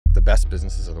the best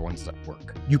businesses are the ones that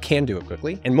work. You can do it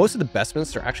quickly, and most of the best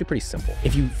businesses are actually pretty simple.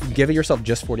 If you give yourself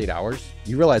just 48 hours,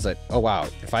 you realize that, oh wow,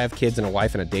 if I have kids and a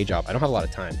wife and a day job, I don't have a lot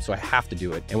of time, so I have to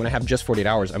do it. And when I have just 48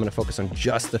 hours, I'm gonna focus on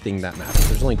just the thing that matters.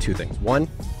 There's only two things. One,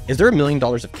 is there $1 million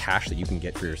of cash that you can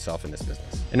get for yourself in this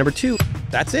business? And number two,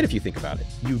 that's it if you think about it.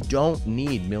 You don't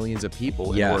need millions of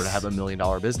people in order to have $1 million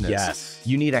business. Yes.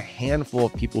 You need a handful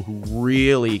of people who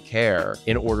really care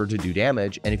in order to do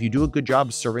damage. And if you do a good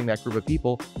job serving that group of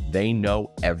people, they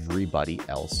know everybody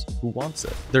else who wants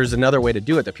it. There's another way to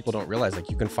do it that people don't realize. Like,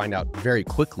 you can find out very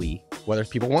quickly whether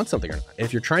people want something or not. And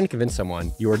if you're trying to convince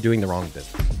someone, you are doing the wrong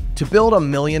business. To build $1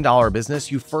 million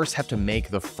business, you first have to make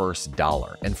the first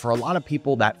dollar. And for a lot of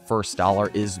people, that first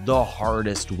dollar is the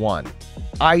hardest one.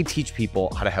 I teach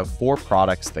people how to have 4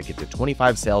 products that get to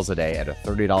 25 sales a day at a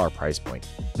 $30 price point.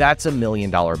 That's $1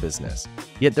 million business.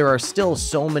 Yet there are still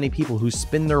so many people who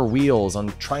spin their wheels on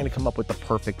trying to come up with the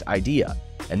perfect idea.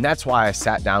 And that's why I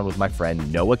sat down with my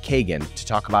friend Noah Kagan to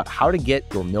talk about how to get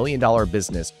your $1 million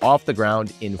business off the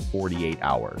ground in 48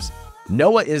 hours.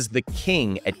 Noah is the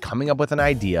king at coming up with an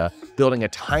idea, building a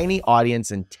tiny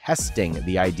audience, and testing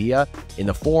the idea in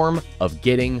the form of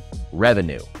getting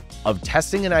revenue, of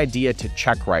testing an idea to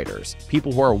check writers,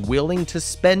 people who are willing to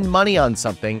spend money on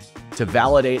something to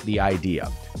validate the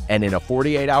idea. And in a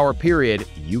 48-hour period,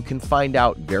 you can find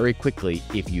out very quickly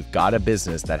if you've got a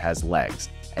business that has legs.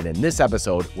 And in this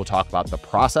episode, we'll talk about the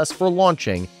process for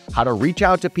launching, how to reach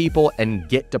out to people and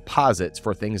get deposits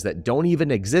for things that don't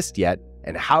even exist yet,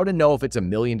 and how to know if it's $1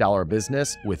 million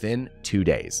business within 2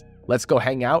 days. Let's go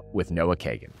hang out with Noah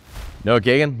Kagan. Noah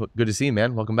Kagan, good to see you,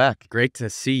 man. Welcome back. Great to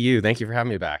see you. Thank you for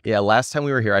having me back. Yeah, last time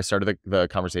we were here, I started the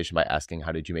conversation by asking,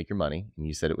 how did you make your money? And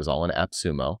you said it was all in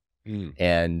AppSumo.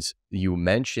 And you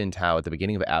mentioned how at the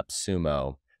beginning of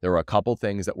AppSumo, there were a couple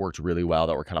things that worked really well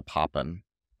that were kind of popping,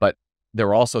 but there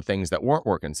were also things that weren't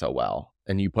working so well.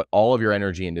 And you put all of your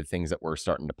energy into things that were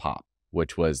starting to pop,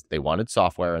 which was they wanted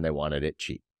software and they wanted it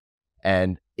cheap.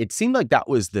 And it seemed like that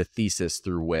was the thesis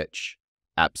through which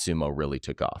AppSumo really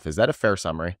took off. Is that a fair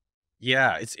summary?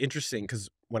 Yeah, it's interesting because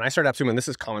when I started AppSumo, and this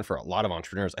is common for a lot of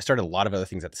entrepreneurs, I started a lot of other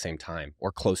things at the same time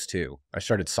or close to. I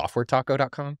started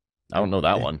softwaretaco.com. I don't know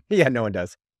that one. Yeah, no one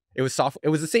does. It was it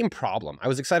was the same problem. I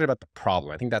was excited about the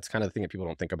problem. I think that's kind of the thing that people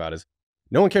don't think about is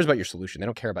no one cares about your solution. They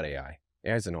don't care about AI.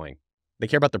 AI is annoying. They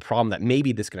care about the problem that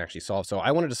maybe this can actually solve. So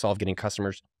I wanted to solve getting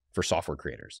customers for software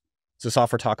creators. So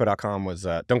softwaretaco.com was,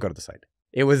 don't go to the site.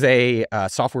 It was a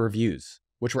software reviews,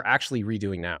 which we're actually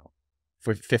redoing now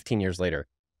for 15 years later.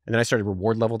 And then I started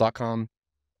rewardlevel.com.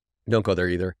 Don't go there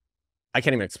either. I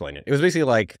can't even explain it. It was basically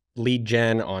like lead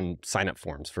gen on sign-up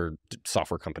forms for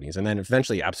software companies. And then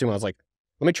eventually AppSumo, I was like,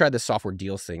 let me try this software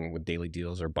deals thing with daily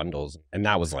deals or bundles. And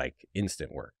that was like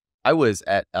instant work. I was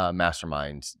at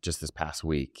Mastermind just this past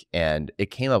week, and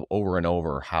it came up over and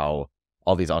over how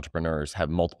all these entrepreneurs have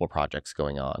multiple projects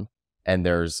going on. And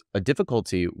there's a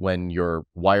difficulty when you're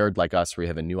wired like us, where you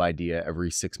have a new idea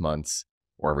every 6 months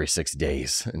or every 6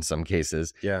 days in some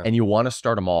cases, and you want to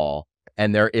start them all.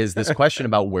 And there is this question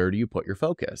about where do you put your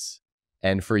focus?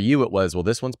 And for you, it was, well,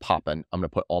 this one's popping. I'm going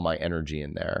to put all my energy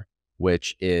in there,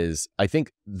 which is, I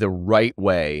think, the right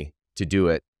way to do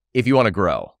it if you want to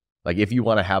grow. Like if you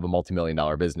want to have a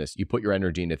multi-million-dollar business, you put your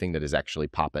energy into the thing that is actually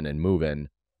popping and moving,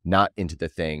 not into the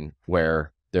thing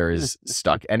where there is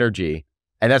stuck energy.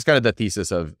 And that's kind of the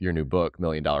thesis of your new book, $1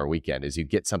 Million Weekend, is you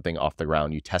get something off the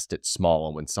ground, you test it small,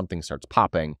 and when something starts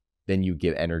popping, then you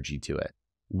give energy to it.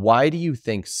 Why do you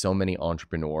think so many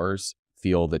entrepreneurs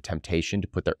feel the temptation to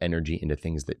put their energy into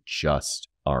things that just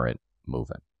aren't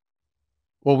moving?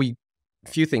 Well, a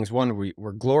few things. One,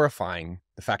 we're glorifying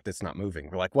the fact that it's not moving.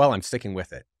 We're like, well, I'm sticking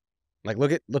with it. Like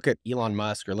look at Elon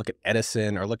Musk, or look at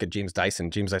Edison, or look at James Dyson.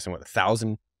 James Dyson, what,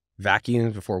 1,000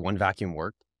 vacuums before one vacuum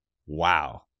worked?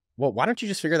 Wow. Well, why don't you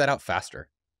just figure that out faster?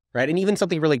 Right. And even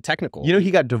something really technical. You know,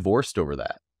 he got divorced over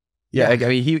that. Yeah. I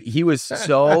mean, he was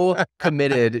so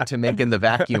committed to making the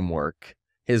vacuum work.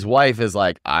 His wife is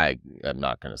like, I am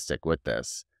not going to stick with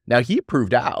this. Now he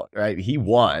proved out, right? He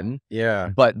won. Yeah.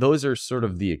 But those are sort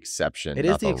of the exception. It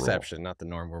is the exception, not the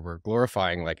norm, where we're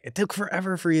glorifying, like, it took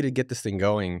forever for you to get this thing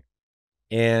going.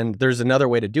 And there's another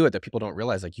way to do it that people don't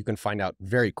realize. Like, you can find out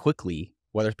very quickly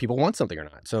whether people want something or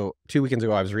not. So 2 weekends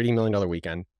ago, I was reading $1 Million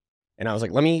Weekend, and I was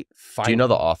like, let me find. Do you know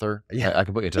the author? Yeah. I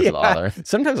can put you in touch with the author.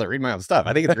 Sometimes I read my own stuff.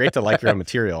 I think it's great to like your own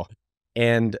material.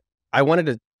 And I wanted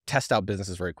to test out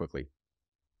businesses very quickly.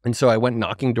 And so I went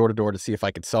knocking door to door to see if I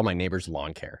could sell my neighbor's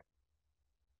lawn care.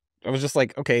 I was just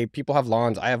like, okay, people have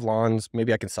lawns. I have lawns.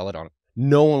 Maybe I can sell it on.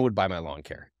 No one would buy my lawn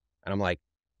care. And I'm like,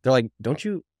 they're like, don't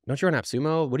you run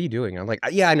AppSumo? What are you doing? I'm like,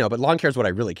 yeah, I know, but lawn care is what I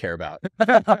really care about.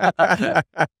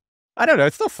 I don't know.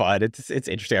 It's still fun. It's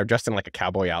interesting. I'm dressed in like a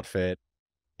cowboy outfit,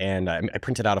 and I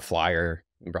printed out a flyer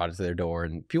and brought it to their door,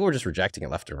 and people were just rejecting it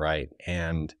left and right.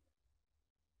 And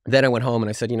then I went home and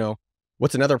I said,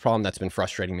 what's another problem that's been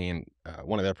frustrating me? And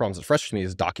one of the other problems that frustrates me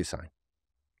is DocuSign.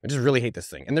 I just really hate this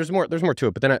thing. And there's more to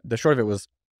it. But then the short of it was,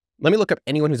 let me look up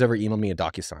anyone who's ever emailed me a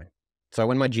DocuSign. So I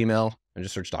went to my Gmail and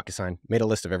just searched DocuSign, made a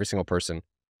list of every single person,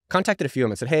 contacted a few of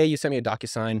them and said, hey, you sent me a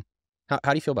DocuSign. How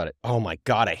do you feel about it? Oh my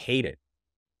God, I hate it.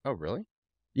 Oh, really?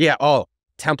 Yeah. Oh,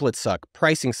 templates suck.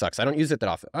 Pricing sucks. I don't use it that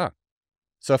often. Ah.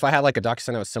 So if I had like a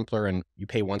DocuSign that was simpler and you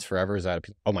pay once forever, is that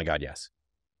oh my God, yes.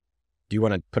 Do you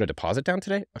want to put a deposit down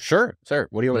today? Oh, sure, sir.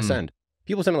 What do you want to send?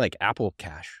 People send me like Apple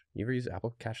Cash. You ever use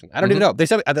Apple Cash? I don't even know. They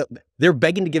said they're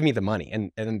begging to give me the money,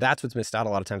 and that's what's missed out a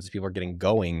lot of times. Is people are getting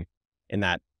going in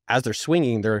that as they're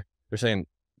swinging, they're saying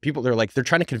they're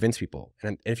trying to convince people,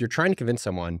 and if you're trying to convince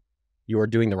someone, you are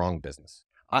doing the wrong business.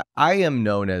 I am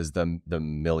known as the $1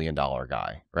 million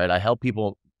guy, right? I help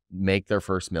people make their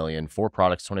first million, 4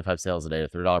 products, 25 sales a day, a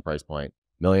 $3 price point,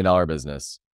 $1 million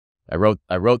business. I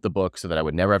wrote the book so that I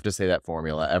would never have to say that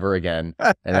formula ever again,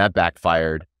 and that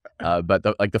backfired. But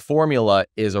the formula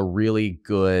is a really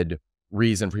good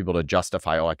reason for people to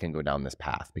justify, oh, I can go down this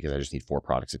path because I just need 4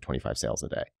 products at 25 sales a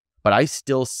day. But I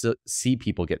still see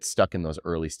people get stuck in those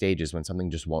early stages when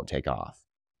something just won't take off,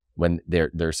 when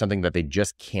there's something that they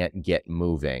just can't get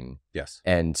moving. Yes.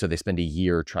 And so they spend a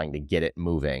year trying to get it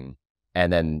moving,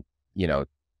 and then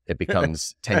it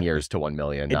becomes 10 years to 1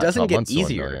 million. It doesn't get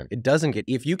easier. It doesn't get,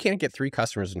 if you can't get 3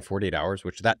 customers in 48 hours,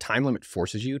 which that time limit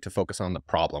forces you to focus on the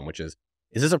problem, which is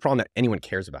this a problem that anyone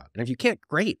cares about? And if you can't,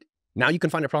 great. Now you can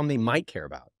find a problem they might care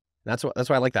about. That's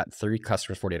why I like that 3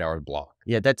 customers, 48 hour block.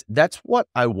 Yeah, that's what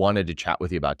I wanted to chat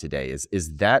with you about today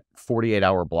is that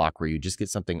 48-hour block where you just get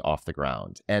something off the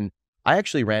ground. And I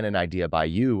actually ran an idea by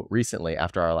you recently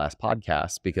after our last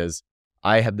podcast, because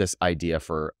I have this idea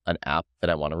for an app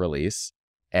that I want to release.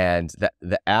 And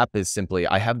the app is simply,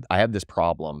 I have this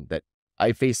problem that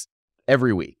I face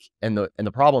every week. And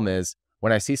the problem is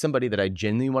when I see somebody that I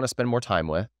genuinely want to spend more time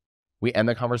with, we end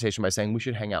the conversation by saying we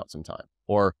should hang out sometime,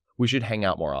 or we should hang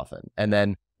out more often. And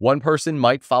then one person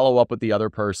might follow up with the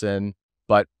other person,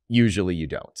 but usually you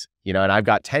don't, and I've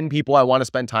got 10 people I want to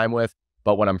spend time with,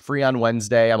 but when I'm free on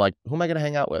Wednesday, I'm like, who am I going to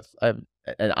hang out with?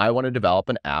 And I want to develop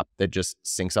an app that just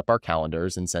syncs up our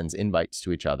calendars and sends invites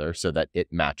to each other so that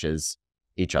it matches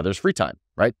each other's free time,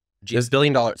 right? $1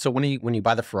 billion. So when you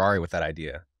buy the Ferrari with that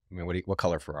idea, I mean, what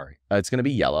color Ferrari? It's going to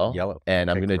be yellow. Yellow. And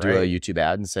I'm going to do a YouTube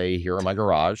ad and say, here in my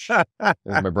garage, this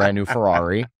is my brand new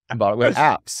Ferrari. I bought it with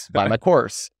apps, buy my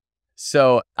course.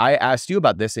 So I asked you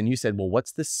about this and you said, well,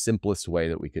 what's the simplest way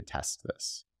that we could test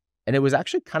this? And it was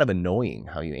actually kind of annoying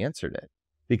how you answered it,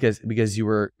 because you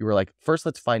were like, first,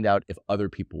 let's find out if other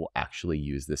people will actually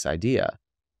use this idea.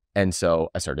 And so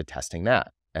I started testing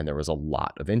that. And there was a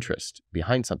lot of interest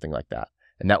behind something like that.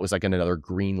 And that was like another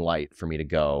green light for me to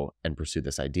go and pursue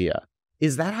this idea.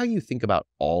 Is that how you think about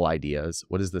all ideas?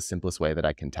 What is the simplest way that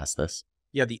I can test this?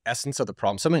 Yeah, the essence of the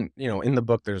problem. Something, in the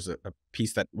book, there's a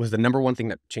piece that was the number one thing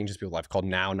that changes people's life called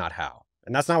now, not how.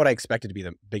 And that's not what I expected to be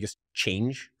the biggest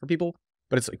change for people.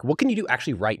 But it's like, what can you do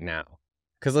actually right now?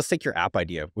 Because let's take your app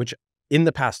idea, which in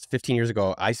the past 15 years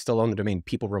ago, I still own the domain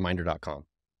peoplereminder.com.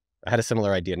 I had a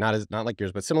similar idea, not like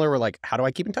yours, but similar. We're like, how do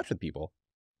I keep in touch with people?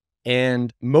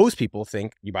 And most people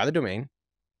think you buy the domain,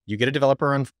 you get a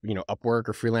developer on, Upwork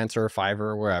or Freelancer or Fiverr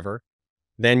or wherever.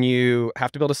 Then you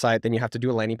have to build a site. Then you have to do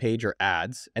a landing page or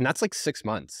ads. And that's like 6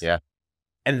 months. Yeah.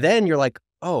 And then you're like,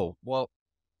 oh, well,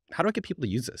 how do I get people to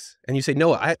use this? And you say,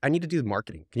 no, I need to do the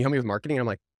marketing. Can you help me with marketing? And I'm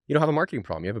like, you don't have a marketing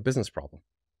problem. You have a business problem.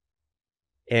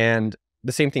 And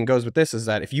the same thing goes with this, is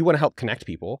that if you want to help connect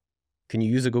people, can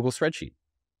you use a Google spreadsheet?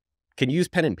 Can you use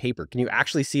pen and paper? Can you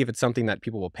actually see if it's something that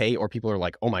people will pay, or people are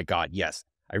like, oh my God, yes,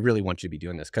 I really want you to be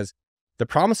doing this? Because the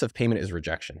promise of payment is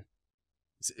rejection.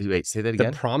 Wait, say that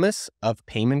again. The promise of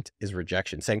payment is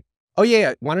rejection. Saying, oh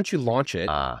yeah, why don't you launch it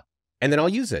and then I'll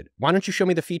use it? Why don't you show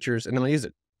me the features and then I'll use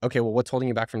it? Okay, well, what's holding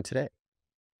you back from today?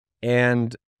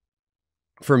 And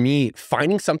for me,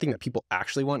 finding something that people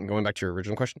actually want, and going back to your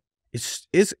original question, it's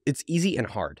easy and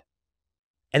hard.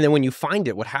 And then when you find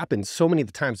it, what happens so many of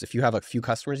the times, if you have a few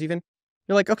customers even,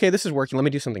 you're like, okay, this is working. Let me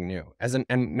do something new.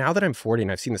 And now that I'm 40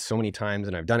 and I've seen this so many times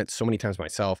and I've done it so many times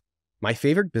myself, my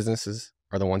favorite businesses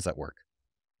are the ones that work.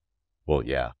 Well,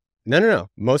 yeah. No.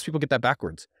 Most people get that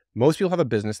backwards. Most people have a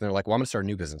business and they're like, well, I'm going to start a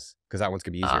new business because that one's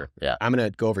going to be easier. Yeah. I'm going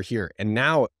to go over here. And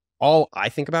now all I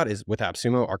think about is with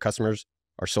AppSumo, our customers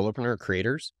are solopreneur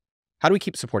creators. How do we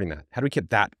keep supporting that? How do we keep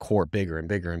that core bigger and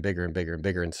bigger and bigger and bigger and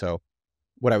bigger? And so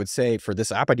what I would say for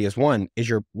this app idea is, one,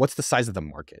 is what's the size of the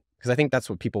market? Because I think that's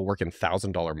what people work in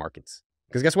 $1,000 markets.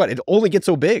 Because guess what? It only gets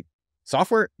so big.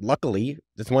 Software, luckily,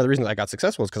 that's one of the reasons I got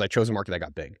successful is because I chose a market that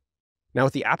got big. Now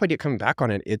with the app idea coming back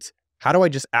on it, it's how do I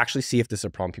just actually see if this is a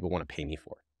problem people want to pay me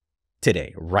for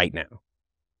today, right now?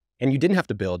 And you didn't have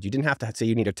to build. You didn't have to say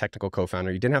you need a technical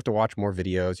co-founder. You didn't have to watch more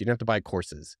videos. You didn't have to buy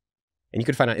courses. And you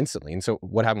could find out instantly. And so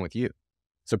what happened with you?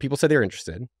 So people said they're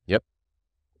interested. Yep.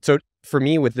 So for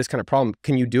me with this kind of problem,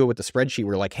 can you do it with the spreadsheet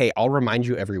where like, hey, I'll remind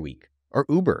you every week, or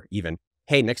Uber even.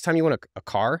 Hey, next time you want a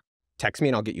car, text me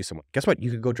and I'll get you someone. Guess what? You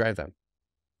could go drive them.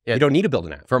 Yeah, you don't need to build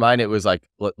an app. For mine, it was like,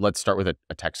 let's start with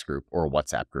a text group or a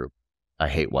WhatsApp group. I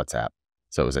hate WhatsApp.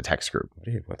 So it was a text group. What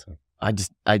do you hate WhatsApp?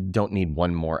 I don't need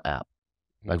one more app.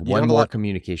 Like one more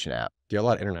communication app. Do you have a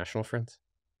lot of international friends?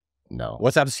 No.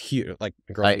 WhatsApp's huge. Like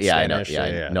girls from Spanish, I know.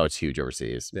 Yeah, I know it's huge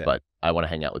overseas, but I want to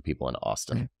hang out with people in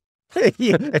Austin.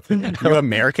 You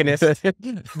Americanist.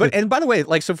 But and by the way,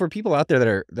 like so for people out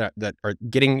there that are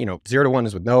getting 0 to 1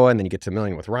 is with Noah, and then you get to $1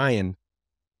 million with Ryan.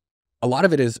 A lot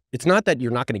of it is it's not that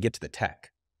you're not going to get to the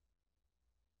tech,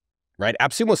 right?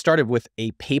 AppSumo started with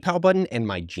a PayPal button and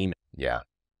my Gmail. Yeah,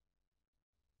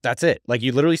 that's it. Like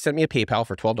you literally sent me a PayPal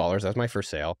for $12. That was my first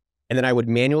sale, and then I would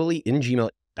manually in Gmail.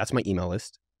 That's my email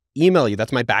list. Email you.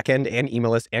 That's my backend and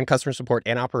email list and customer support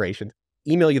and operations.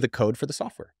 Email you the code for the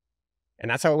software.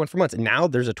 And that's how it went for months. And now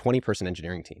there's a 20-person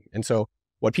engineering team. And so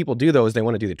what people do though is they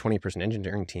want to do the 20-person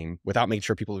engineering team without making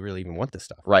sure people really even want this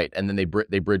stuff. Right. And then they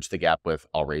bridge the gap with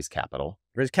I'll raise capital.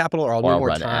 Raise capital, or I'll do more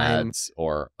run time. Ads,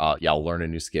 or I'll learn a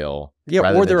new skill.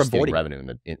 Yeah, or they're avoiding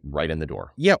revenue right in the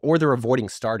door. Yeah, or they're avoiding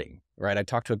starting, right? I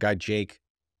talked to a guy, Jake.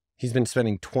 He's been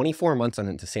spending 24 months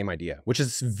on the same idea, which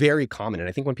is very common. And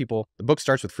I think when the book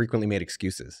starts with frequently made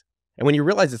excuses. And when you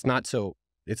realize it's not so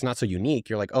unique,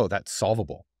 you're like, oh, that's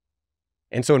solvable.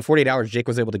 And so in 48 hours, Jake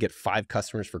was able to get 5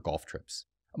 customers for golf trips.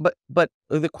 But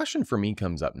the question for me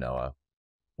comes up, Noah.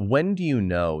 When do you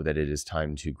know that it is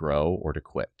time to grow or to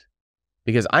quit?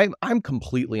 Because I'm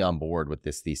completely on board with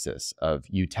this thesis of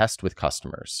you test with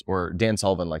customers, or Dan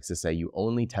Sullivan likes to say you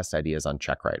only test ideas on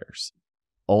check writers.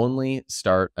 Only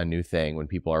start a new thing when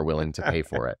people are willing to pay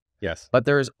for it. Yes. But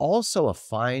there is also a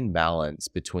fine balance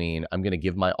between I'm going to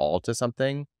give my all to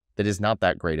something that is not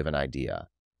that great of an idea.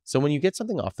 So when you get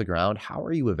something off the ground, how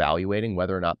are you evaluating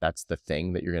whether or not that's the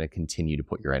thing that you're going to continue to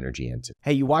put your energy into?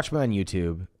 Hey, you watch me on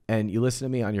YouTube and you listen to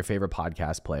me on your favorite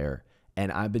podcast player,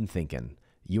 and I've been thinking,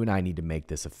 you and I need to make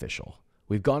this official.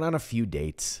 We've gone on a few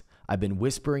dates. I've been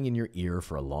whispering in your ear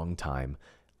for a long time.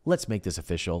 Let's make this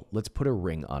official. Let's put a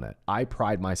ring on it. I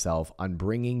pride myself on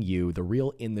bringing you the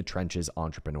real in the trenches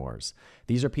entrepreneurs.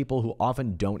 These are people who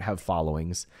often don't have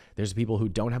followings. There's people who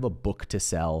don't have a book to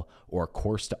sell or a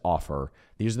course to offer.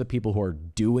 These are the people who are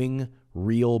doing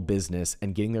real business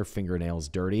and getting their fingernails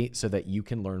dirty so that you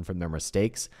can learn from their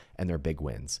mistakes and their big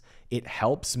wins. It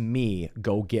helps me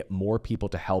go get more people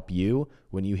to help you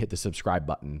when you hit the subscribe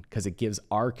button, because it gives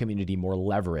our community more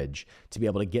leverage to be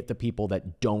able to get the people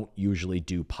that don't usually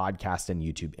do podcast and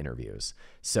YouTube interviews.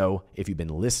 So if you've been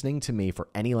listening to me for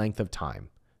any length of time,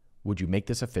 would you make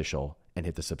this official and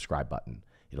hit the subscribe button?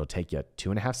 It'll take you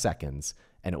 2.5 seconds,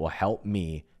 and it will help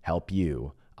me help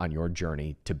you on your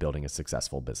journey to building a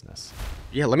successful business.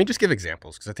 Yeah, let me just give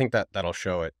examples because I think that'll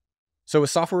show it. So with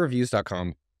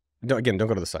softwarereviews.com, don't go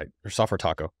to the site, or Software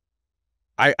Taco.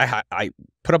 I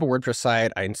put up a WordPress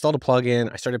site, I installed a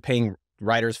plugin, I started paying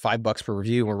writers $5 per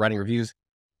review, and we're writing reviews.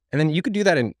 And then you could do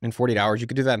that in 48 hours, you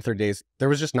could do that in 30 days. There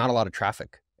was just not a lot of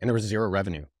traffic and there was 0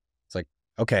 revenue. It's like,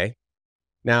 okay.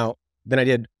 Now, then I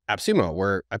did AppSumo,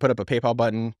 where I put up a PayPal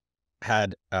button,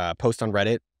 had a post on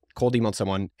Reddit, cold emailed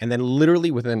someone, and then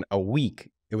literally within a week,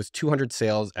 it was 200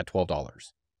 sales at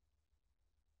 $12.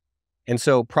 And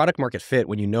so product market fit,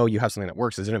 when you know you have something that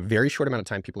works, is in a very short amount of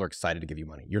time, people are excited to give you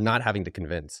money. You're not having to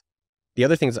convince. The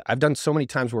other things I've done so many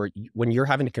times where when you're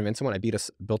having to convince someone, I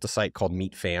built a site called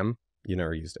Meet Fam. You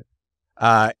never used it.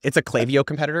 It's a Klaviyo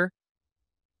competitor.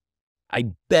 I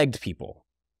begged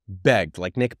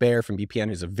like Nick Baer from BPN,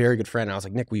 who's a very good friend. And I was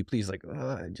like, Nick, will you please, like,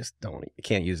 I just I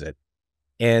can't use it.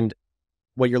 And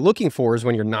what you're looking for is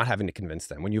when you're not having to convince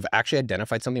them. When you've actually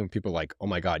identified something, when people are like, oh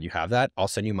my God, you have that? I'll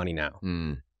send you money now.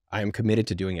 I am committed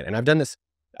to doing it. And I've done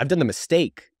the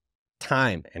mistake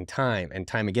time and time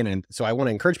again. And so I want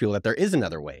to encourage people that there is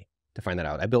another way to find that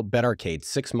out. I built Bet Arcade,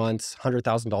 6 months,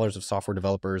 $100,000 of software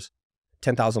developers,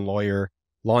 10,000 lawyer,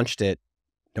 launched it.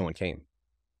 No one came.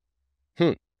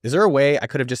 Is there a way I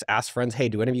could have just asked friends, hey,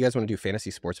 do any of you guys want to do fantasy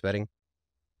sports betting?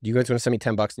 Do you guys want to send me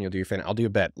 $10 and you'll do your fan? I'll do a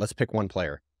bet. Let's pick one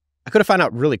player. I could have found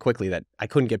out really quickly that I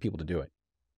couldn't get people to do it.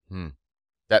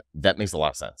 That makes a lot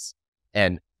of sense.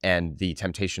 And the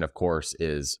temptation, of course,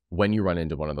 is when you run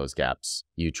into one of those gaps,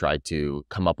 you try to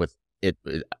come up with it.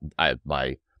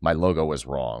 My my logo was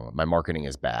wrong, my marketing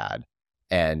is bad.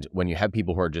 And when you have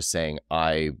people who are just saying,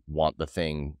 I want the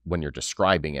thing when you're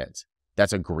describing it,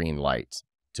 that's a green light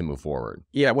to move forward.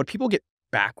 Yeah, what people get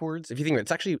backwards, if you think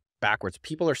it's actually backwards,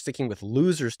 people are sticking with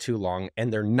losers too long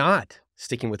and they're not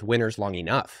sticking with winners long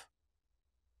enough.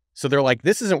 So they're like,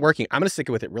 this isn't working, I'm going to stick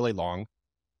with it really long,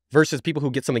 versus people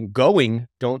who get something going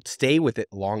don't stay with it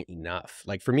long enough.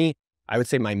 Like for me, I would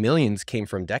say my millions came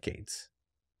from decades,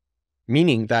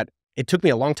 meaning that it took me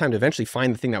a long time to eventually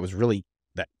find the thing that was really,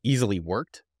 that easily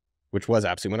worked, which was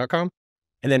AppSumo.com.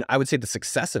 And then I would say the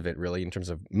success of it really in terms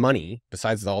of money,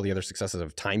 besides all the other successes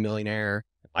of Time Millionaire,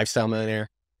 Lifestyle Millionaire,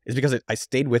 is because I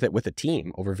stayed with it with a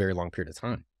team over a very long period of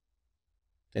time.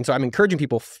 And so I'm encouraging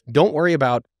people, don't worry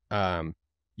about,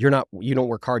 you don't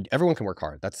work hard. Everyone can work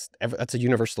hard. That's a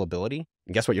universal ability.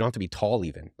 And guess what? You don't have to be tall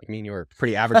even. Like me and you are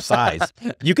pretty average size.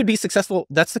 You could be successful.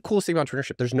 That's the coolest thing about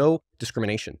entrepreneurship. There's no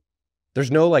discrimination.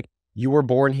 There's no like, you were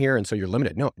born here and so you're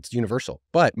limited. No, it's universal.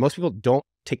 But most people don't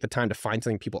take the time to find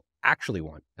something people actually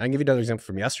want. And I can give you another example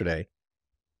from yesterday.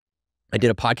 I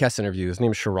did a podcast interview. His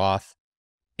name is Sharath.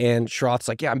 And Sharath's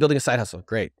like, yeah, I'm building a side hustle.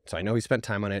 Great. So I know he spent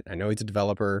time on it. I know he's a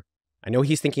developer. I know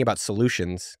he's thinking about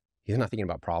solutions. He's not thinking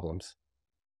about problems.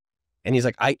 And he's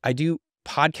like, I do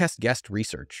podcast guest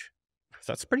research.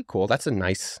 So that's pretty cool. That's a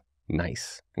nice.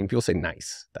 When people say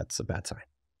nice, that's a bad sign.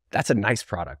 That's a nice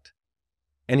product.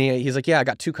 And he's like, yeah, I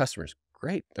got 2 customers.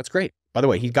 Great. That's great. By the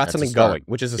way, he got something going,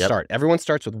 which is a start. Everyone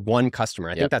starts with 1 customer.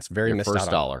 I think that's very missed out on.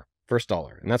 First dollar. First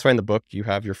dollar. And that's why in the book, you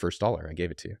have your first dollar. I gave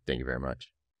it to you. Thank you very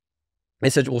much. I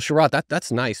said, well, Sharath,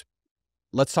 that's nice.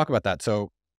 Let's talk about that.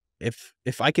 So if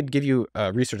I could give you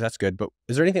research, that's good. But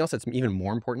is there anything else that's even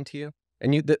more important to you?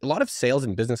 And a lot of sales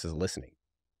and business is listening,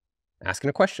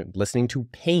 asking a question, listening to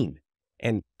pain.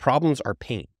 And problems are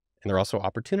pain. And they're also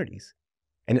opportunities.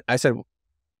 And I said,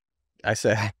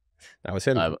 that was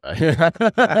him.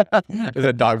 There's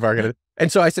a dog barking.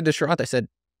 And so I said to Sharath, I said,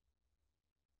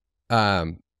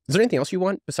 is there anything else you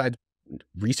want besides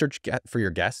research for your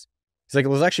guests? He's like,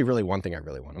 well, there's actually really one thing I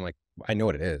really want. I'm like, I know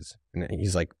what it is. And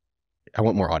he's like, I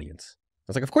want more audience. I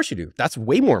was like, of course you do. That's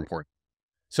way more important.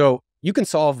 So you can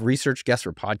solve research guests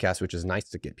for podcasts, which is nice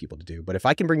to get people to do. But if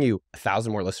I can bring you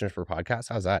 1,000 more listeners per podcast,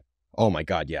 how's that? Oh my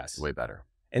God, yes. Way better.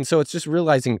 And so it's just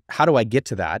realizing, how do I get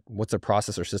to that? What's a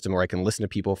process or system where I can listen to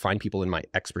people, find people in my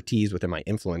expertise, within my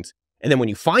influence? And then when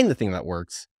you find the thing that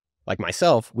works, like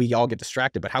myself, we all get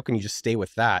distracted, but how can you just stay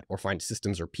with that or find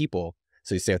systems or people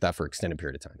so you stay with that for an extended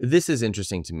period of time? This is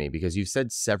interesting to me because you've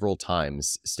said several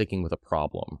times sticking with a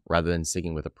problem rather than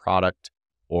sticking with a product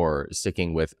or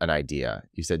sticking with an idea.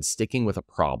 You said sticking with a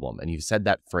problem, and you've said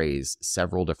that phrase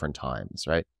several different times,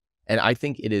 right? And I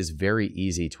think it is very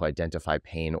easy to identify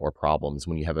pain or problems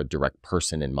when you have a direct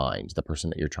person in mind, the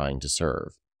person that you're trying to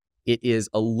serve. It is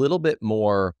a little bit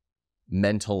more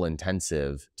mental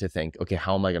intensive to think, okay,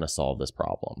 how am I going to solve this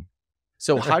problem?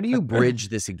 So how do you bridge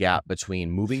this gap between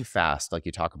moving fast, like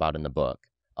you talk about in the book,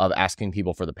 of asking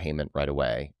people for the payment right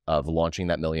away, of launching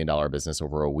that $1 million business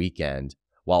over a weekend,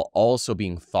 while also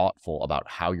being thoughtful about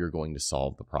how you're going to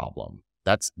solve the problem?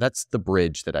 That's the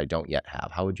bridge that I don't yet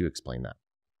have. How would you explain that?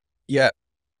 Yeah,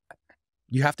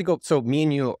 you have to go. So me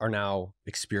and you are now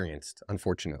experienced,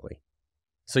 unfortunately.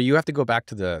 So you have to go back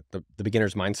to the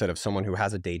beginner's mindset of someone who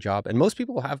has a day job. And most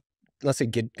people have, let's say,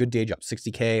 good day jobs,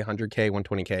 60K, 100K,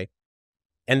 120K.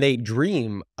 And they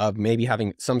dream of maybe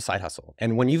having some side hustle.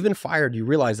 And when you've been fired, you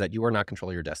realize that you are not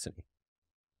controlling your destiny.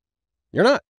 You're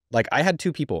not. Like, I had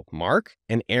 2 people, Mark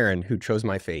and Aaron, who chose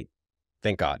my fate.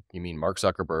 Thank God. You mean Mark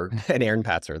Zuckerberg? And Aaron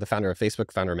Patzer, the founder of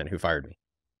Facebook, founder of Mint, who fired me.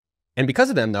 And because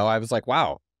of them, though, I was like,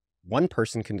 wow, one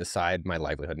person can decide my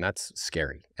livelihood, and that's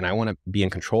scary. And I want to be in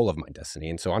control of my destiny.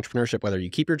 And so entrepreneurship, whether you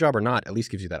keep your job or not, at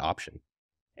least gives you that option.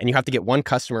 And you have to get one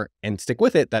customer and stick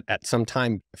with it, that at some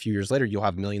time, a few years later, you'll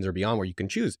have millions or beyond where you can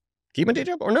choose, keep my day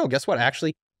job or no, guess what? I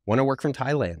actually want to work from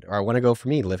Thailand, or I want to go for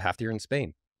me, live half the year in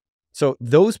Spain. So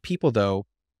those people, though,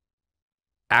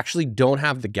 actually don't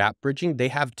have the gap bridging. They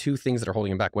have 2 things that are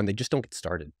holding them back. When they just don't get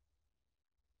started.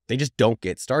 They just don't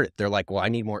get started. They're like, well, I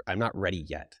need more. I'm not ready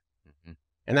yet. Mm-hmm.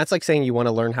 And that's like saying you want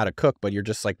to learn how to cook, but you're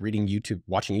just like reading YouTube,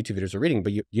 watching YouTube videos or reading,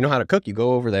 but you know how to cook. You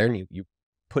go over there and you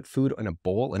put food in a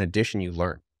bowl, in a dish, and you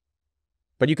learn.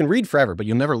 But you can read forever, but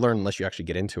you'll never learn unless you actually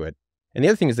get into it. And the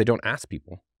other thing is they don't ask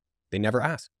people. They never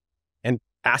ask. And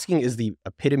asking is the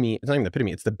epitome. It's not even the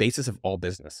epitome. It's the basis of all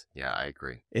business. Yeah, I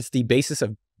agree. It's the basis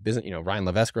of business. You know, Ryan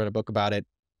Levesque wrote a book about it.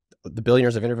 The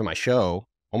billionaires I've interviewed on my show,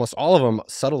 almost all of them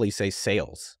subtly say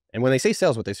sales. And when they say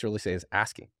sales, what they really say is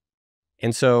asking.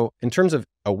 And so in terms of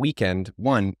a weekend,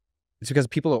 one, it's because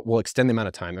people will extend the amount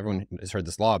of time. Everyone has heard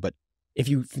this law, but If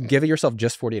you give yourself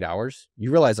just 48 hours,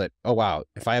 you realize that, oh, wow,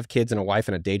 if I have kids and a wife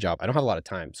and a day job, I don't have a lot of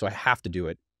time. So I have to do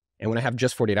it. And when I have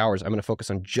just 48 hours, I'm going to focus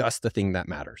on just the thing that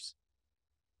matters.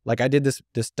 Like I did this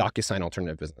DocuSign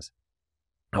alternative business.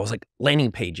 I was like,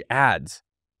 landing page ads.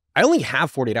 I only have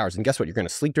 48 hours. And guess what? You're going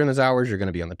to sleep during those hours. You're going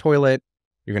to be on the toilet.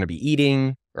 You're going to be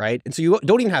eating, right? And so you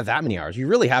don't even have that many hours. You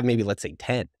really have maybe, let's say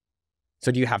 10.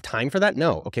 So do you have time for that?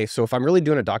 No. Okay. So if I'm really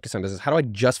doing a DocuSign business, how do I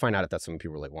just find out if that's something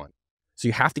people really want? So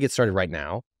you have to get started right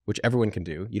now, which everyone can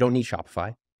do. You don't need Shopify.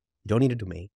 You don't need a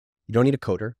domain. You don't need a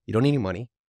coder. You don't need any money.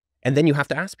 And then you have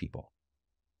to ask people.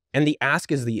 And the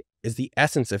ask is the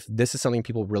essence if this is something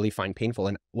people really find painful.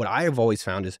 And what I have always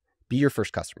found is be your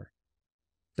first customer.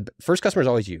 The first customer is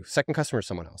always you. Second customer is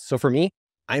someone else. So for me,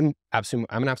 I'm an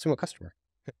AppSumo customer.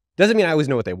 Doesn't mean I always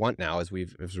know what they want now as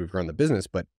we've grown the business,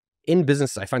 but in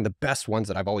business, I find the best ones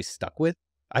that I've always stuck with.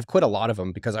 I've quit a lot of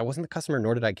them because I wasn't the customer,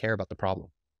 nor did I care about the problem.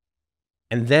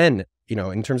 And then,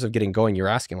 in terms of getting going, you're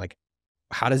asking like,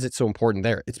 how is it so important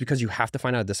there? It's because you have to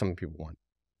find out if this is something people want.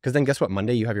 Because then guess what?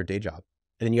 Monday, you have your day job.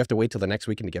 And then you have to wait till the next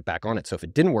weekend to get back on it. So if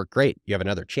it didn't work, great. You have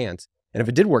another chance. And if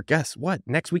it did work, guess what?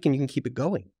 Next weekend, you can keep it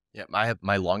going. Yeah, I have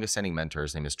my longest standing mentor,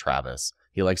 his name is Travis.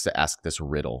 He likes to ask this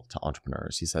riddle to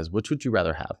entrepreneurs. He says, which would you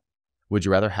rather have? Would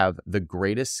you rather have the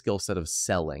greatest skill set of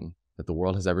selling that the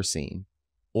world has ever seen?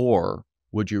 Or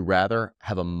would you rather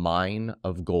have a mine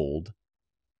of gold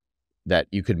that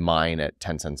you could mine at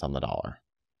 10 cents on the dollar?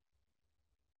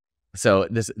 So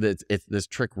it's this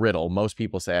trick riddle. Most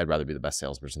people say, I'd rather be the best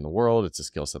salesperson in the world. It's a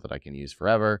skill set that I can use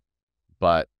forever.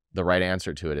 But the right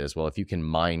answer to it is, well, if you can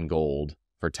mine gold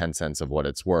for 10 cents of what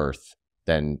it's worth,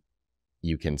 then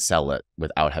you can sell it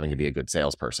without having to be a good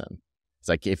salesperson. It's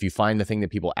like if you find the thing that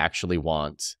people actually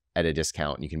want at a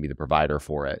discount and you can be the provider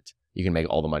for it, you can make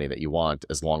all the money that you want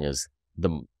as long as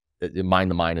mine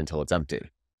the mine until it's empty.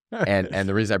 And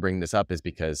the reason I bring this up is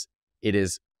because it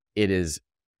is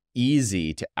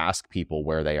easy to ask people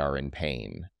where they are in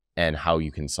pain and how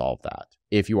you can solve that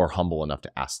if you are humble enough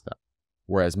to ask them.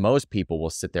 Whereas most people will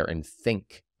sit there and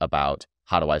think about,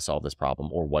 how do I solve this problem,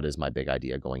 or what is my big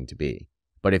idea going to be?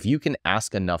 But if you can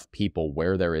ask enough people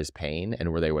where there is pain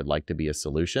and where they would like to be a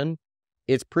solution,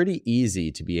 it's pretty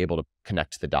easy to be able to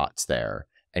connect the dots there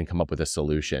and come up with a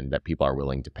solution that people are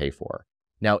willing to pay for.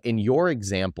 Now, in your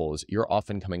examples, you're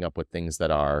often coming up with things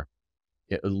that are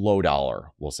low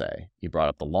dollar, we'll say. You brought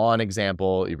up the lawn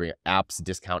example. You bring apps,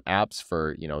 discount apps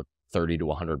for, $30 to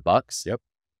 $100. Yep.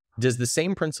 Does the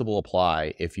same principle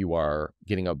apply if you are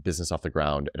getting a business off the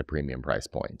ground at a premium price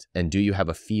point? And do you have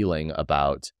a feeling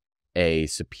about a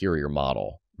superior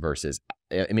model versus,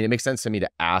 it makes sense to me to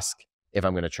ask if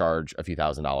I'm going to charge a few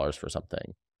 $1,000s for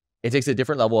something. It takes a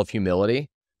different level of humility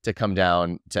to come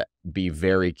down to be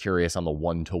very curious on the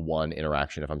one-to-one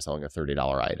interaction if I'm selling a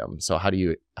 $30 item. So how do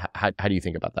you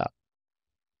think about that?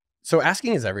 So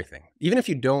asking is everything. Even if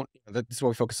you don't, this is what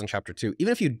we focus on chapter 2.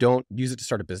 Even if you don't use it to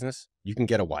start a business, you can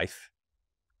get a wife.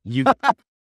 Think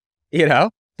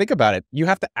about it. You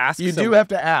have to ask. You do have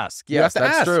to ask. Yes,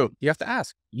 that's true. You have to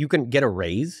ask. You can get a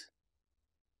raise.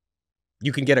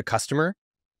 You can get a customer.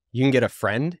 You can get a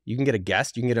friend. You can get a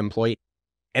guest. You can get an employee.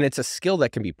 And it's a skill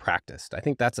that can be practiced. I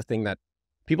think that's a thing that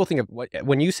people think of.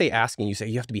 When you say asking, you say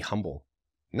you have to be humble.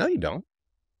 No, you don't.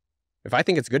 If I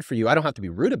think it's good for you, I don't have to be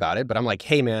rude about it, but I'm like,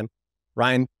 hey man,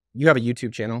 Ryan, you have a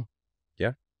YouTube channel.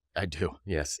 Yeah, I do.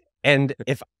 Yes. And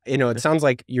if, it sounds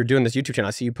like you're doing this YouTube channel.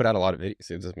 I see you put out a lot of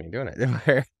videos. It doesn't mean doing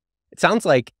it. It sounds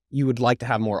like you would like to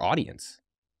have more audience.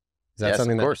 Is that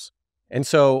something? Of course. And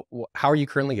so how are you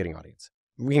currently getting audience?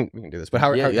 We can do this, but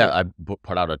I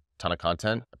put out a ton of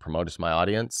content, I promote it to my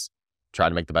audience, try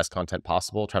to make the best content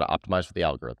possible, try to optimize for the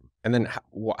algorithm. And then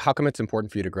how come it's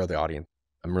important for you to grow the audience?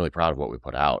 I'm really proud of what we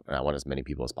put out, and I want as many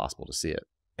people as possible to see it.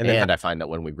 And I find that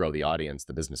when we grow the audience,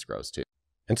 the business grows too.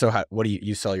 And so what do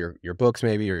you sell your books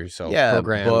maybe, or you sell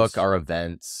programs? Book, our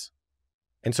events.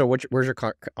 And so where's your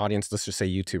audience? Let's just say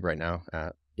YouTube right now.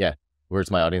 Yeah. Where's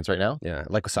my audience right now? Yeah.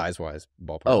 Like size-wise,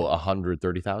 ballpark. Oh,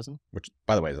 130,000? Which,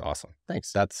 by the way, is awesome.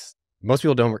 Thanks. Most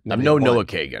people don't. I'm no Noah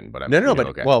Kagan, but I'm but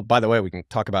okay. Well, by the way, we can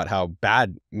talk about how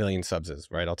bad million subs is,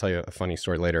 right? I'll tell you a funny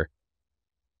story later.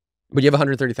 But you have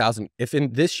 130,000. If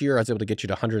in this year I was able to get you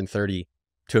to 130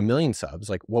 to 1 million subs,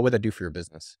 like what would that do for your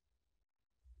business?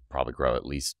 Probably grow at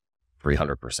least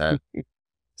 300%.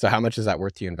 So how much is that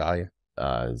worth to you in value?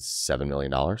 $7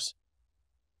 million. Damn,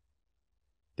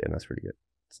 that's pretty good.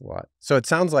 That's a lot. So it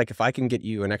sounds like if I can get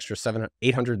you an extra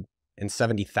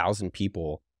 870,000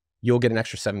 people, you'll get an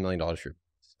extra $7 million for your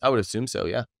business. I would assume so,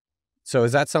 yeah. So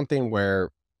is that something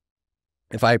where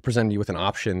if I presented you with an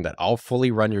option that I'll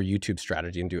fully run your YouTube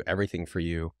strategy and do everything for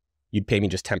you, you'd pay me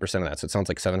just 10% of that. So it sounds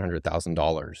like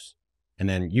 $700,000. And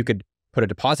then you could put a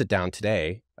deposit down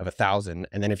today of 1,000.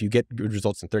 And then if you get good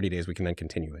results in 30 days, we can then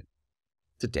continue it.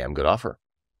 It's a damn good offer.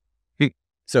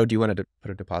 So do you want to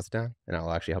put a deposit down and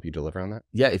I'll actually help you deliver on that?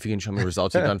 Yeah. If you can show me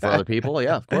results you've done for other people.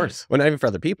 Yeah, of course. Well, not even for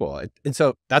other people. And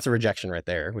so that's a rejection right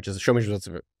there, which is show me results.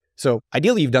 So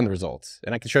ideally you've done the results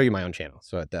and I can show you my own channel.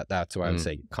 So that's why I would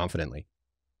say confidently.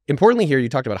 Importantly here, you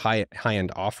talked about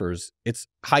high-end offers. It's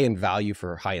high-end value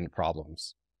for high-end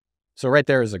problems. So right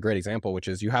there is a great example, which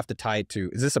is you have to tie it to,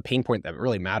 is this a pain point that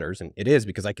really matters? And it is,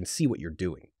 because I can see what you're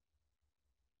doing.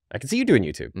 I can see you doing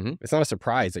YouTube. It's not a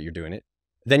surprise that you're doing it.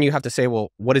 Then you have to say,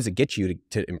 well, what does it get you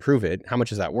to improve it? How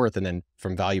much is that worth? And then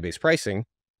from value-based pricing,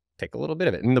 take a little bit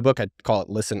of it. In the book, I call it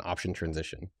listen, option,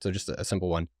 transition. So just a simple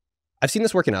one. I've seen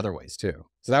this work in other ways too.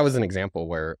 So that was an example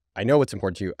where I know what's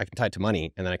important to you. I can tie it to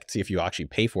money, and then I can see if you actually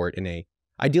pay for it in a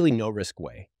ideally no risk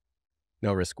way.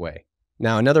 No risk way.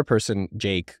 Now, another person,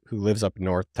 Jake, who lives up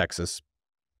north Texas,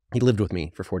 he lived with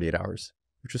me for 48 hours,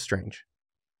 which was strange.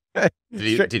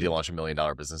 Did he launch $1 million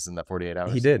business in that 48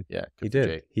 hours? He did. Yeah. He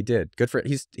did. He did. Good for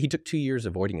it. He took 2 years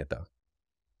avoiding it though.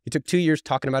 He took 2 years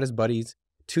talking about his buddies,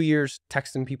 2 years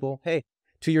texting people. Hey,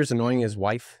 2 years annoying his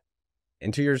wife,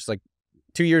 and 2 years, like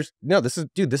 2 years. No, this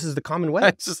is the common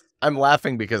way. I'm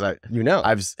laughing because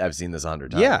I've seen this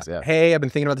 100 times. Yeah. Hey, I've been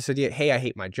thinking about this idea. Hey, I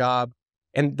hate my job.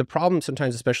 And the problem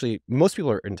sometimes, especially, most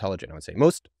people are intelligent, I would say.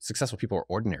 Most successful people are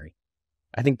ordinary.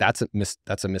 I think that's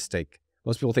a mistake.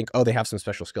 Most people think, oh, they have some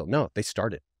special skill. No, they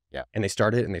started. Yeah. And they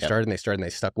started and they started and they started and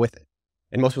they stuck with it.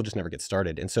 And most people just never get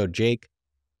started. And so Jake,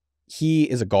 he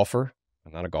is a golfer.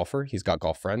 I'm not a golfer. He's got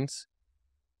golf friends.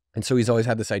 And so he's always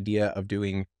had this idea of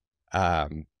doing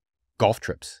golf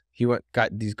trips.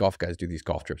 Got these golf guys do these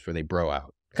golf trips where they bro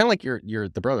out. Kind of like your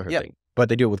the brotherhood thing. But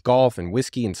they do it with golf and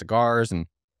whiskey and cigars and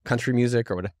country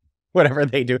music or whatever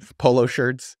they do. Polo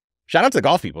shirts. Shout out to the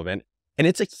golf people, man. And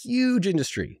it's a huge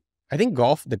industry. I think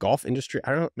the golf industry,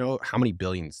 I don't know how many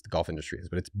billions the golf industry is,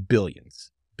 but it's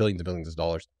billions and billions of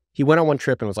dollars. He went on one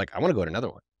trip and was like, I want to go to another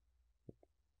one.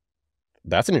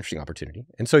 That's an interesting opportunity.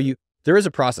 And so there is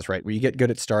a process, right? Where you get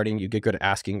good at starting, you get good at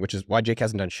asking, which is why Jake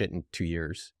hasn't done shit in 2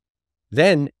 years.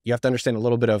 Then you have to understand a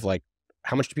little bit of like,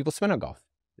 how much do people spend on golf?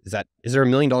 Is there $1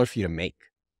 million for you to make?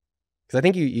 Because I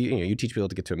think you teach people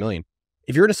to get to $1 million.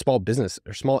 If you're in a small business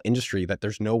or small industry that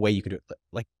there's no way you can do it,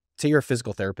 like say you're a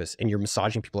physical therapist and you're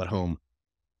massaging people at home,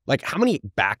 like how many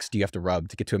backs do you have to rub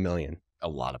to get to $1 million? A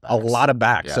lot of backs. A lot of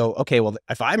backs. Yeah. So, okay, well,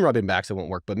 if I'm rubbing backs, it won't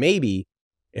work. But maybe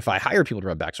if I hire people to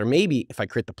rub backs, or maybe if I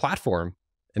create the platform,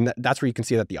 and that's where you can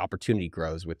see that the opportunity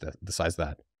grows with the size of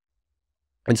that.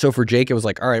 And so for Jake, it was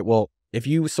like, all right, well, if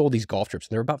you sold these golf trips,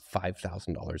 and they're about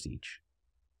 $5,000 each.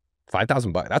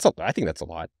 $5,000. I think that's a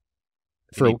lot.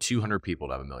 You need 200 people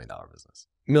to have $1 million business.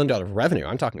 $1 million revenue.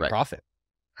 I'm talking profit.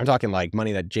 I'm talking like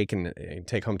money that Jake can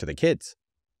take home to the kids.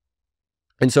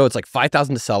 And so it's like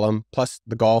 $5,000 to sell them, plus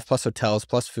the golf, plus hotels,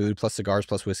 plus food, plus cigars,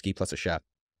 plus whiskey, plus a chef.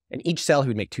 And each sale he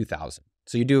would make $2,000.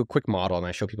 So you do a quick model and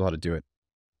I show people how to do it.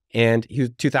 And he was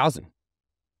 $2,000.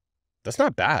 That's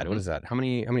not bad. What is that? How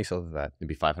many sales is that?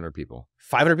 Maybe 500 people.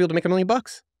 500 people to make $1 million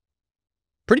bucks.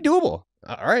 Pretty doable.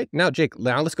 All right. Now, Jake,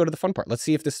 let's go to the fun part. Let's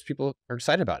see if this people are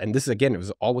excited about. And this is, again, it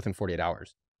was all within 48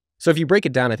 hours. So if you break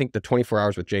it down, I think the 24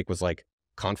 hours with Jake was like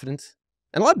confidence.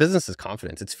 And a lot of business is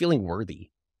confidence. It's feeling worthy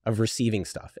of receiving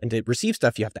stuff. And to receive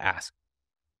stuff, you have to ask.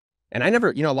 And I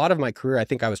never, a lot of my career, I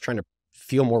think I was trying to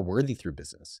feel more worthy through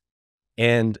business.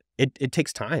 And it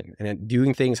takes time, and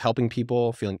doing things, helping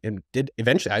people,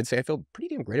 eventually I'd say I feel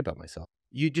pretty damn great about myself.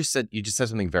 You just said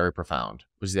something very profound,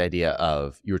 which is the idea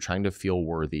of you were trying to feel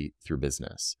worthy through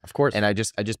business. Of course. And I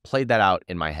just played that out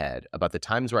in my head about the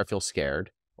times where I feel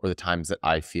scared or the times that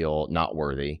I feel not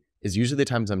worthy is usually the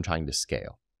times I'm trying to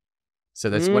scale. So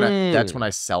that's when I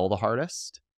sell the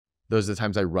hardest. Those are the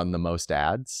times I run the most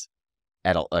ads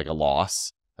at a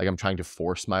loss. Like I'm trying to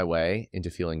force my way into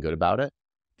feeling good about it.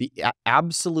 The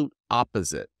absolute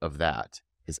opposite of that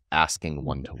is asking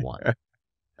one-to-one,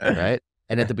 right?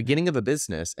 And at the beginning of a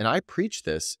business, and I preach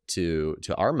this to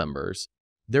our members,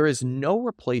 there is no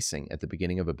replacing at the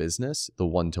beginning of a business the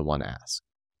one-to-one ask.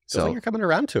 So like you're coming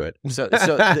around to it. So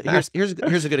here's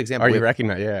a good example. Are you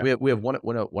recognize? Yeah. We have one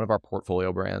of our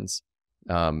portfolio brands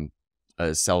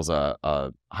sells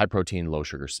a high protein, low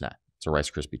sugar snack. It's a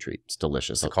Rice Krispie treat. It's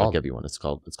delicious. I'll give you one. It's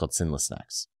called Sinless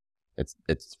Snacks.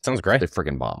 It sounds great. They're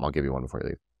friggin' bomb. I'll give you one before you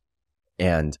leave.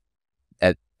 And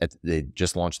they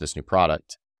just launched this new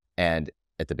product. And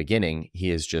at the beginning,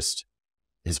 his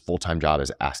full-time job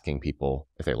is asking people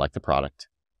if they like the product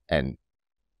and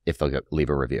if they'll leave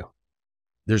a review.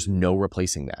 There's no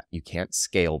replacing that. You can't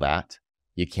scale that.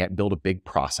 You can't build a big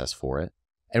process for it.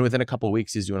 And within a couple of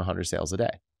weeks, he's doing 100 sales a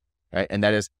day, right? And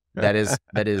that is that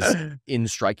is in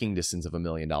striking distance of $1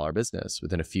 million business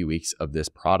within a few weeks of this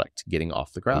product getting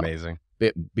off the ground. Amazing.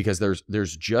 Because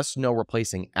there's just no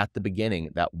replacing at the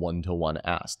beginning that one-to-one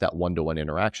ask, that one-to-one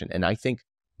interaction. And I think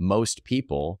most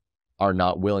people are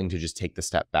not willing to just take the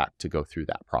step back to go through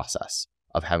that process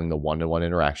of having the one-to-one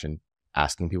interaction,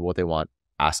 asking people what they want,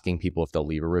 asking people if they'll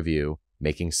leave a review,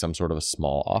 making some sort of a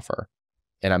small offer.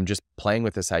 And I'm just playing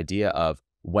with this idea of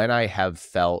when I have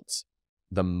felt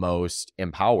the most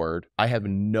empowered, I have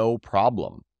no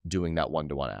problem doing that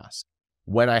one-to-one ask.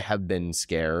 When I have been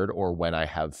scared or when I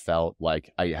have felt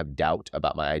like I have doubt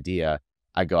about my idea,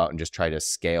 I go out and just try to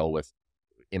scale with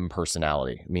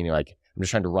impersonality, meaning like I'm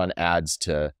just trying to run ads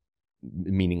to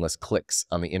meaningless clicks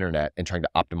on the internet and trying to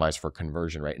optimize for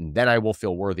conversion rate. And then I will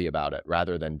feel worthy about it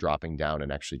rather than dropping down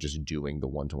and actually just doing the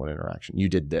one-to-one interaction. You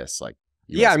did this, like,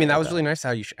 yeah, I mean, that was really nice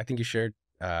how you, I think you shared,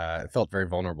 it felt very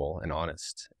vulnerable and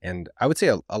honest. And I would say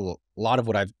a lot of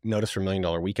what I've noticed from $1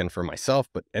 Million Weekend for myself,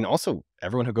 but, and also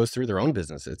everyone who goes through their own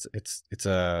business, it's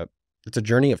a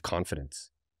journey of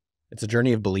confidence. It's a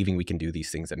journey of believing we can do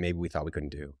these things that maybe we thought we couldn't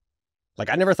do. Like,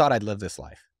 I never thought I'd live this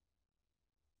life.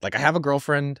 Like, I have a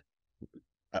girlfriend,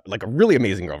 like a really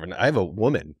amazing girlfriend. I have a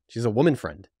woman. She's a woman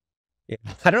friend. I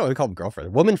don't know what we call them, girlfriend.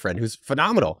 A woman friend who's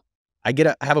phenomenal. I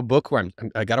have a book where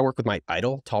I got to work with my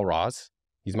idol, Tal Roz.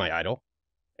 He's my idol.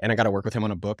 And I got to work with him on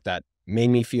a book that made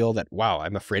me feel that, wow,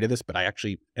 I'm afraid of this, but I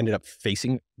actually ended up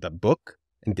facing the book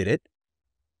and did it.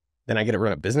 Then I get to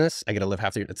run a business. I get to live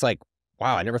half the year. It's like,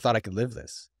 wow, I never thought I could live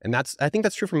this. And I think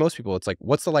that's true for most people. It's like,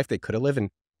 what's the life they could have lived?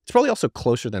 And it's probably also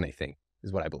closer than they think,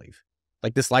 is what I believe.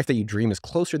 Like, this life that you dream is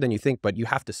closer than you think, but you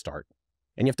have to start.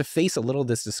 And you have to face a little of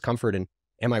this discomfort and,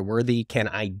 am I worthy? Can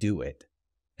I do it?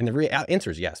 And the real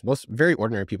answer is yes. Most very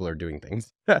ordinary people are doing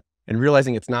things and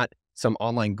realizing it's not some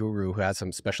online guru who has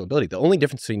some special ability. The only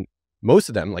difference between most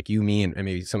of them, like you, me, and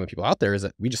maybe some of the people out there, is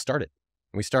that we just started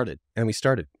and we started and we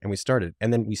started and we started.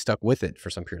 And then we stuck with it for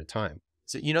some period of time.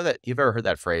 So, you know that you've ever heard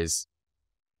that phrase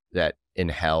that in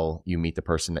hell, you meet the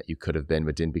person that you could have been,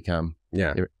 but didn't become?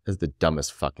 Yeah. It's the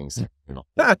dumbest fucking thing in the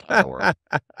whole entire world,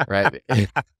 right?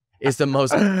 It's the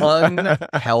most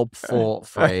unhelpful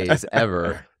phrase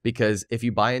ever, because if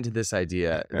you buy into this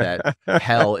idea that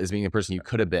hell is being the person you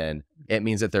could have been, it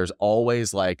means that there's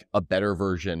always like a better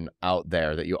version out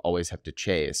there that you always have to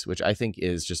chase, which I think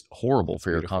is just horrible for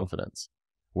your confidence.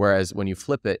 Whereas when you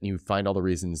flip it and you find all the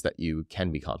reasons that you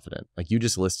can be confident, like you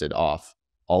just listed off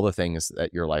all the things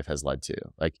that your life has led to,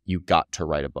 like you got to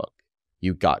write a book,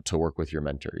 you got to work with your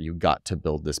mentor, you got to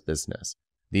build this business.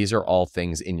 These are all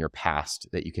things in your past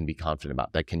that you can be confident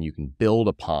about, that you can build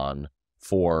upon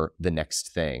for the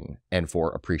next thing and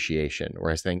for appreciation.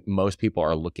 Whereas I think most people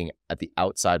are looking at the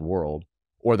outside world,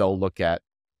 or they'll look at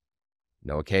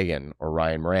Noah Kagan or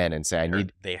Ryan Moran and say,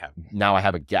 now I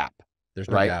have a gap. There's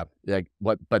no gap. Like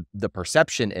but the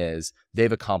perception is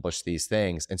they've accomplished these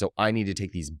things. And so I need to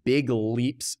take these big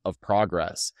leaps of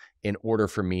progress in order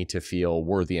for me to feel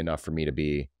worthy enough for me to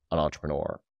be an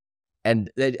entrepreneur.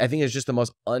 And I think it's just the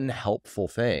most unhelpful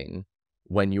thing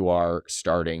when you are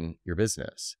starting your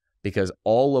business, because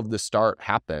all of the start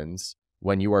happens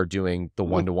when you are doing the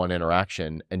one-to-one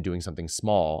interaction and doing something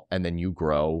small, and then you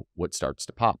grow what starts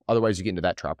to pop. Otherwise, you get into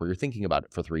that trap where you're thinking about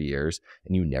it for 3 years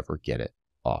and you never get it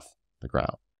off the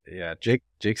ground. Yeah. Jake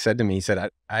said to me, he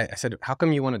said, I said, how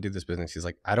come you want to do this business? He's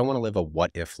like, I don't want to live a what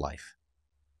if life.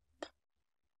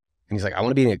 And he's like, I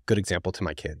want to be a good example to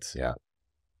my kids. Yeah.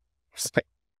 It's like,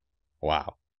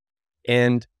 wow.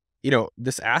 And, you know,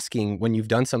 this asking, when you've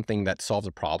done something that solves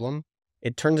a problem,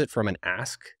 it turns it from an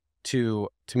ask to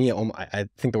me, I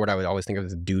think the word I would always think of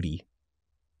is duty.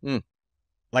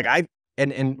 Like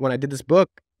and when I did this book,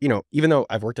 you know, even though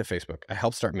I've worked at Facebook, I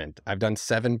helped start Mint, I've done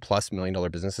 $7+ million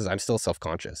businesses, I'm still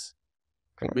self-conscious.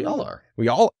 We all are.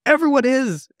 Everyone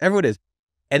is.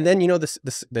 And then, you know,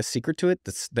 the secret to it,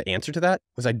 the answer to that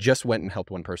was I just went and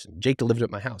helped one person. Jake lived at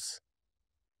my house.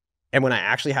 And when I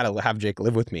actually had to have Jake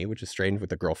live with me, which is strange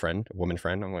with a girlfriend, a woman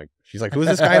friend, I'm like, she's like, who's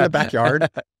this guy in the backyard?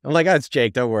 I'm like, oh, it's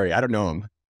Jake. Don't worry. I don't know him.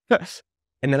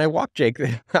 And then I walked Jake.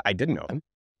 I didn't know him.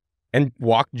 And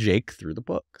walked Jake through the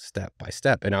book step by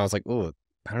step. And I was like, oh,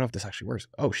 I don't know if this actually works.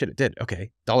 Oh, shit, it did.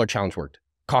 Okay. Dollar challenge worked.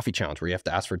 Coffee challenge, where you have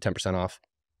to ask for 10% off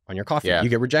on your coffee. Yeah. You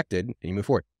get rejected and you move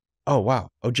forward. Oh, wow.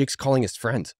 Oh, Jake's calling his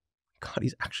friends. God,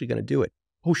 he's actually going to do it.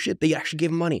 Oh, shit, they actually gave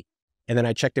him money. And then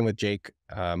I checked in with Jake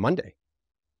Monday.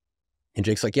 And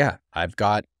Jake's like, yeah, I've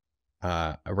got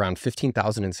around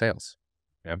 15,000 in sales.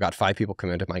 I've got 5 people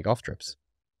coming to my golf trips.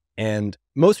 And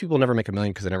most people never make $1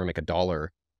 million because they never make $1.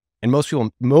 And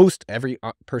every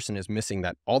person is missing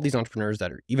that all these entrepreneurs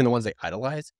that are, even the ones they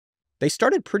idolize, they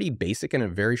started pretty basic in a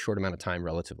very short amount of time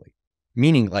relatively.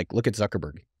 Meaning, like, look at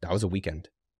Zuckerberg. That was a weekend.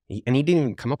 And he didn't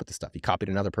even come up with the stuff. He copied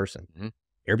another person.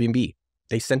 Airbnb,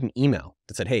 they sent an email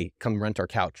that said, hey, come rent our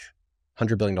couch.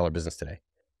 $100 billion business today.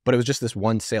 But it was just this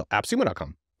one sale.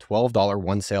 AppSumo.com, $12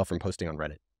 one sale from posting on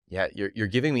Reddit. Yeah, you're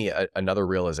giving me another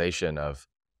realization of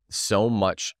so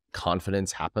much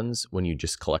confidence happens when you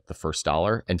just collect the first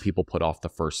dollar, and people put off the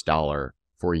first dollar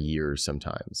for years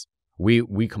sometimes.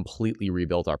 We completely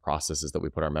rebuilt our processes that we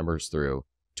put our members through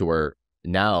to where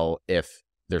now if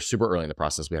they're super early in the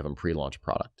process, we have them pre-launch a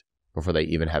product before they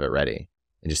even have it ready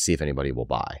and just see if anybody will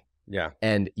buy. Yeah.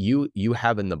 And you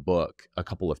have in the book a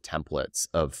couple of templates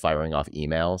of firing off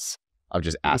emails of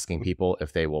just asking people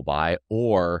if they will buy,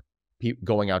 or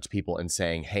going out to people and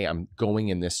saying, hey, I'm going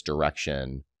in this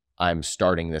direction. I'm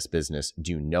starting this business.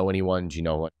 Do you know anyone? Do you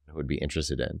know what who would be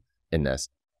interested in this?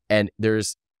 And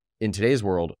in today's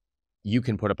world, you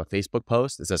can put up a Facebook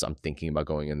post that says, I'm thinking about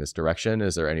going in this direction.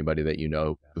 Is there anybody that you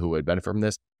know who would benefit from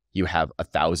this? You have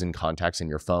 1,000 contacts in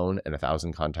your phone and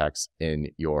 1,000 contacts in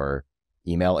your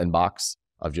email inbox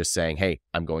of just saying, hey,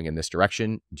 I'm going in this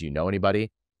direction. Do you know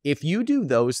anybody? If you do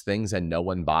those things and no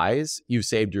one buys, you've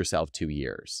saved yourself 2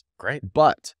 years. Great.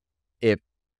 But if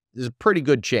there's a pretty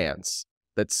good chance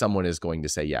that someone is going to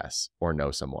say yes or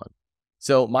know someone.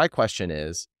 So my question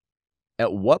is,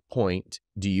 at what point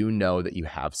do you know that you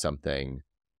have something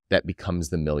that becomes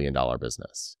the $1 million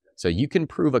business? So you can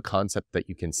prove a concept that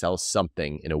you can sell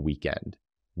something in a weekend.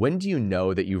 When do you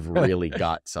know that you've really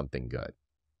got something good?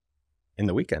 In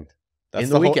the weekend. In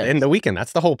the weekend.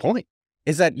 That's the whole point.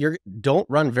 Is that don't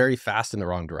run very fast in the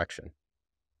wrong direction.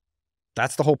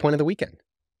 That's the whole point of the weekend.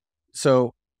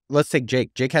 So let's take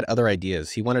Jake. Jake had other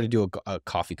ideas. He wanted to do a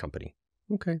coffee company.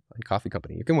 Okay, a coffee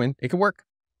company. You can win. It can work.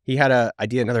 He had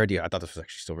another idea. I thought this was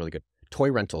actually still really good.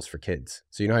 Toy rentals for kids.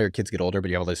 So you know how your kids get older, but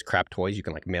you have all those crap toys, you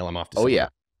can like mail them off to someone. Oh yeah.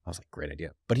 I was like, great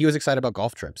idea. But he was excited about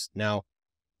golf trips. Now,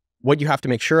 what you have to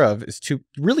make sure of is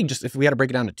if we had to break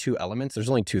it down to 2 elements, there's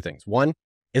only 2 things. One,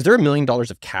 is there $1 million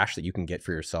of cash that you can get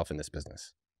for yourself in this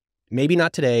business? Maybe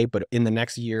not today, but in the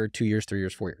next year, 2 years, 3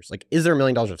 years, 4 years. Like, is there $1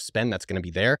 million of spend that's going to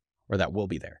be there or that will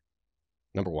be there?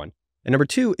 Number 1. And number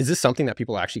 2, is this something that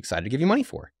people are actually excited to give you money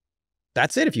for?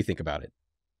 That's it if you think about it.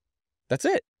 That's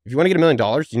it. If you want to get $1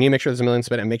 million, you need to make sure there's $1 million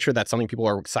spent and make sure that's something people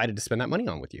are excited to spend that money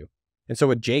on with you. And so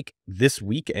with Jake, this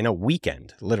week, in a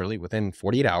weekend, literally within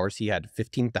 48 hours, he had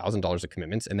 $15,000 of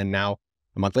commitments. And then now,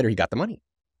 a month later, he got the money.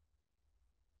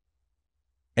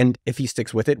 And if he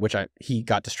sticks with it, he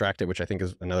got distracted, which I think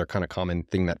is another kind of common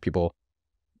thing that people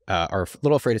are a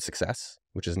little afraid of success,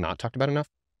 which is not talked about enough.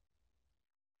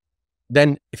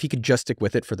 Then if he could just stick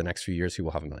with it for the next few years, he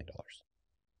will have $1 million.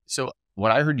 So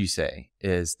what I heard you say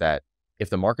is that if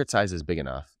the market size is big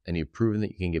enough and you've proven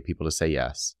that you can get people to say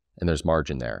yes, and there's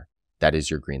margin there, that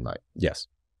is your green light. Yes.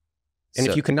 And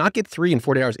if you cannot get 3 in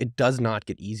 40 hours, it does not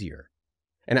get easier.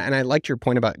 And I liked your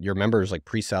point about your members like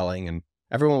pre-selling, and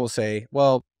everyone will say,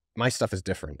 well, my stuff is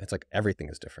different. It's like everything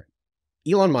is different.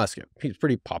 Elon Musk, he's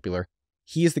pretty popular.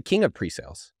 He is the king of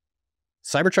pre-sales.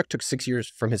 Cybertruck took 6 years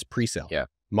from his pre-sale. Yeah.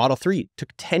 Model 3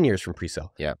 took 10 years from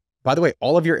pre-sale. Yeah. By the way,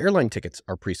 all of your airline tickets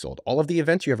are pre-sold. All of the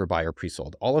events you ever buy are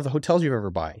pre-sold. All of the hotels you ever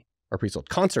buy are pre-sold.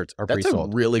 Concerts are pre-sold.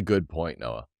 That's a really good point,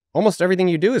 Noah. Almost everything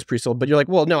you do is pre-sold, but you're like,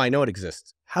 well, no, I know it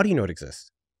exists. How do you know it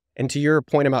exists? And to your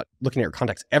point about looking at your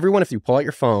contacts, everyone, if you pull out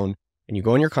your phone and you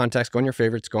go in your contacts, go in your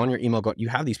favorites, go on your email, you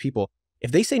have these people.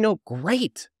 If they say no,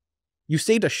 great. You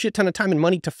saved a shit ton of time and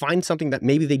money to find something that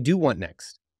maybe they do want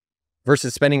next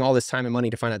versus spending all this time and money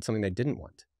to find out something they didn't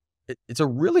want. It's a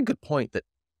really good point that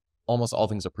almost all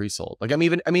things are pre-sold. Like I'm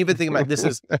even thinking about this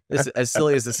is as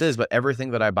silly as this is, but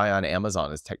everything that I buy on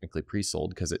Amazon is technically pre-sold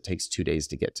because it takes 2 days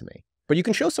to get to me. But you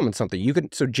can show someone something.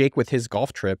 So Jake with his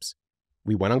golf trips,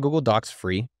 we went on Google Docs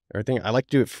free. Everything. I like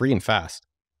to do it free and fast.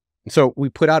 And so we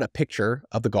put out a picture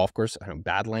of the golf course, I don't know,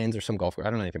 Badlands or some golf course. I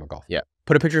don't know anything about golf. Yeah.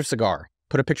 Put a picture of a cigar,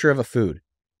 put a picture of a food,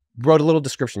 wrote a little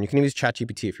description. You can use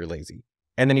ChatGPT if you're lazy.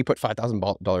 And then you put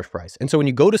 $5,000 price. And so when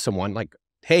you go to someone like,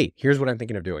 hey, here's what I'm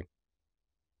thinking of doing.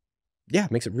 Yeah,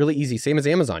 it makes it really easy. Same as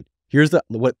Amazon. Here's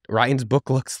what Ryan's book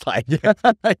looks like.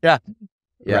 Yeah.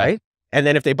 Right? And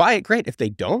then if they buy it, great. If they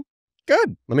don't,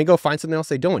 good. Let me go find something else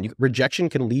they don't. Rejection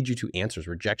can lead you to answers.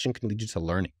 Rejection can lead you to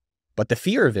learning. But the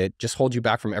fear of it just holds you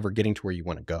back from ever getting to where you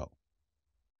want to go.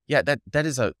 Yeah,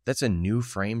 that's a new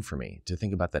frame for me to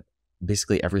think about that.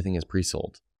 Basically, everything is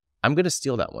pre-sold. I'm going to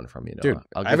steal that one from you, Noah.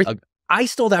 Dude, I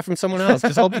stole that from someone else.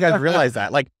 Just hope you guys realize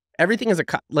that. Like, everything is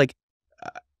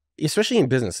especially in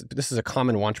business, this is a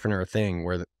common entrepreneur thing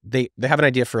where they have an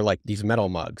idea for like these metal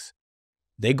mugs.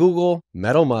 They Google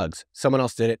metal mugs. Someone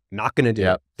else did it. Not going to do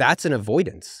it. That's an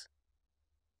avoidance.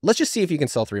 Let's just see if you can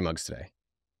sell 3 mugs today.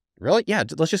 Really? Yeah,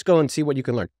 let's just go and see what you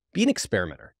can learn. Be an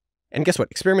experimenter. And guess what?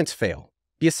 Experiments fail.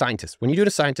 Be a scientist. When you do a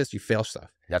scientist, you fail stuff.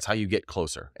 That's how you get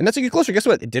closer. And that's how you get closer. Guess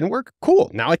what? It didn't work. Cool.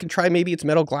 Now I can try, maybe it's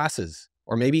metal glasses,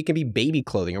 or maybe it can be baby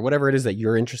clothing, or whatever it is that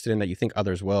you're interested in that you think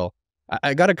others will.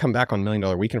 I got to come back on $1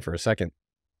 Million Weekend for a second.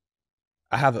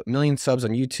 I have 1 million subs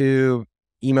on YouTube,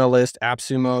 email list,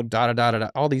 AppSumo,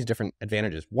 all these different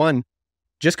advantages. One,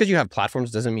 just because you have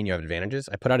platforms doesn't mean you have advantages.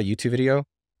 I put out a YouTube video,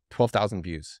 12,000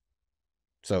 views.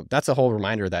 So that's a whole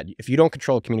reminder that if you don't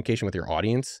control communication with your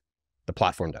audience, the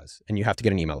platform does. And you have to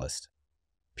get an email list,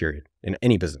 period, in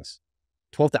any business.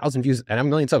 12,000 views and I have 1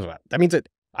 million subs. That means that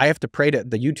I have to pray to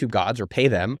the YouTube gods or pay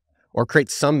them or create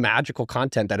some magical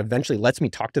content that eventually lets me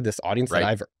talk to this audience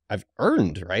that I've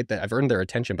earned, right? That I've earned their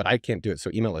attention, but I can't do it. So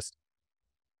email list.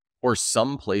 Or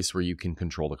some place where you can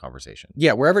control the conversation.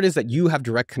 Yeah, wherever it is that you have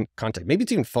direct contact. Maybe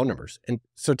it's even phone numbers. And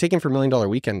so taking for $1 Million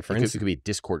Weekend, for instance. It could be a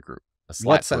Discord group, a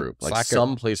Slack group, like Slack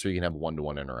some place where you can have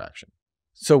one-to-one interaction.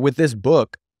 So with this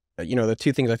book, the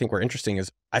two things I think were interesting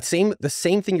is the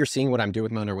same thing you're seeing what I'm doing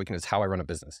with $1 Million Weekend is how I run a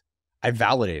business. I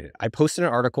validated it. I posted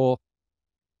an article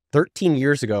 13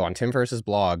 years ago on Tim Ferriss's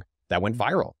blog that went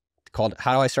viral called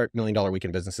How Do I Start $1 Million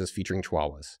Weekend Businesses featuring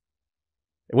Chihuahuas.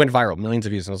 It went viral, millions of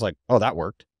views. And I was like, oh, that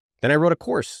worked. Then I wrote a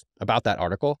course about that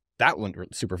article. That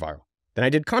went super viral. Then I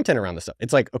did content around this stuff.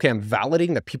 It's like, okay, I'm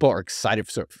validating that people are excited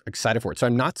for it. So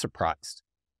I'm not surprised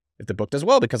if the book does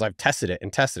well because I've tested it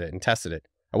and tested it and tested it.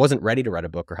 I wasn't ready to write a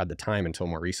book or had the time until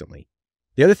more recently.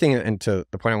 The other thing, and to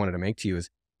the point I wanted to make to you is,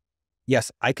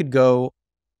 yes, I could go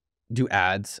do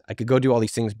ads. I could go do all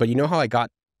these things, but you know how I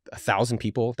got 1,000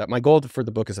 people? That my goal for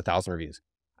the book is 1,000 reviews.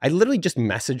 I literally just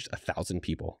messaged 1,000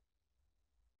 people.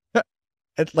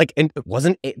 And it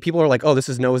wasn't, people are like, oh, this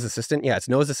is Noah's assistant. Yeah, it's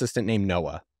Noah's assistant named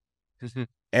Noah.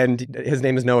 And his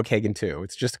name is Noah Kagan too.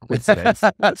 It's just a coincidence.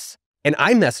 And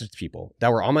I messaged people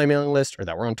that were on my mailing list or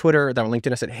that were on Twitter, that were on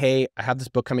LinkedIn. I said, hey, I have this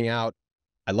book coming out.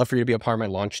 I'd love for you to be a part of my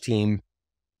launch team.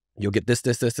 You'll get this.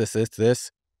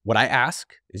 What I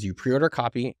ask is you pre-order a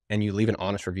copy and you leave an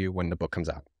honest review when the book comes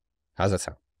out. How's that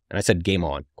sound? And I said, game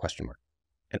on, ?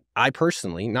 And I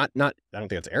personally, I don't think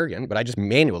that's arrogant, but I just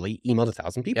manually emailed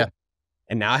 1,000 people. Yeah.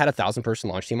 And now I had a 1,000-person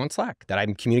launch team on Slack that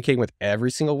I'm communicating with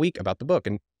every single week about the book.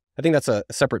 And I think that's a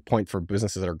separate point for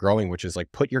businesses that are growing, which is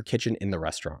like, put your kitchen in the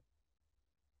restaurant.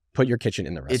 Put your kitchen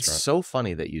in the restaurant. It's so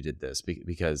funny that you did this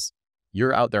because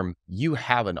you're out there, you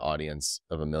have an audience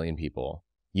of 1 million people.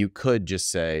 You could just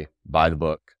say, buy the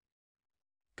book,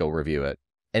 go review it.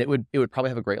 And it would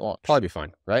probably have a great launch. Probably be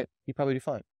fine. Right? You'd probably do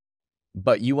fine.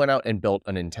 But you went out and built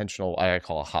an intentional, I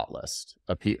call a hot list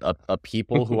of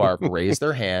people who are raised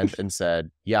their hand and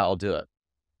said, yeah, I'll do it.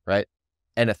 Right?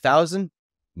 And 1,000,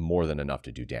 more than enough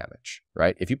to do damage.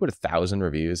 Right? If you put 1,000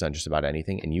 reviews on just about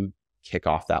anything and you kick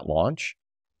off that launch,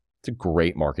 it's a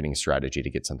great marketing strategy to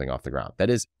get something off the ground. That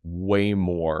is way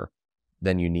more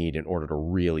than you need in order to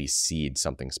really seed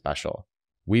something special.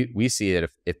 We see it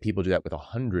if people do that with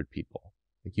 100 people.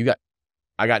 Like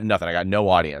I got nothing. I got no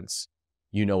audience.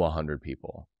 100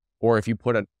 people. Or if you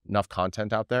put enough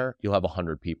content out there, you'll have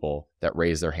 100 people that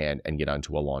raise their hand and get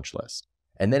onto a launch list.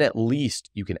 And then at least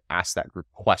you can ask that group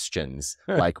questions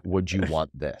like, would you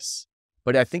want this?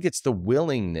 But I think it's the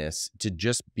willingness to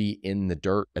just be in the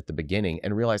dirt at the beginning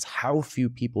and realize how few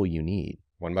people you need.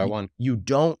 One by one. You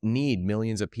don't need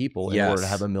millions of people in order to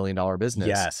have $1 million business.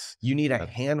 Yes. You need a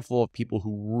handful of people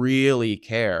who really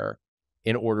care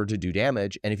in order to do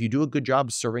damage. And if you do a good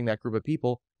job serving that group of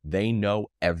people, they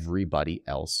know everybody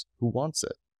else who wants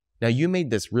it. Now, you made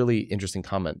this really interesting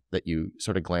comment that you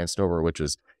sort of glanced over, which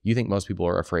was you think most people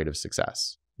are afraid of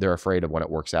success. They're afraid of when it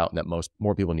works out and that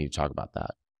more people need to talk about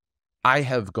that. I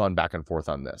have gone back and forth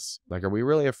on this. Like, are we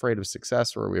really afraid of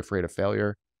success or are we afraid of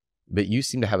failure? But you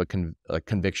seem to have a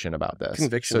conviction about this.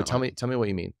 Conviction. So tell me what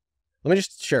you mean. Let me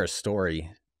just share a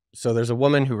story. So there's a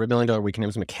woman who $1 Million Weekend, her name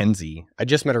was Mackenzie. I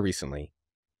just met her recently.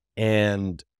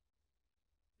 And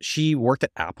she worked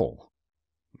at Apple.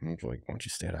 I was like, why don't you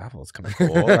stay at Apple? It's kind of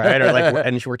cool, right? Or like,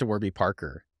 and she worked at Warby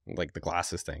Parker, like the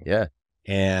glasses thing. Yeah.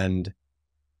 And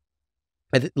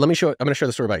I'm going to share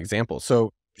the story by example.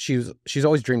 So she's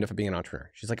always dreamed of being an entrepreneur.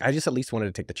 She's like, I just at least wanted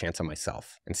to take the chance on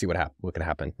myself and see what could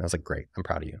happen. And I was like, great, I'm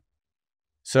proud of you.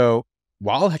 So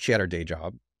while she had her day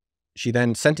job, she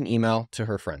then sent an email to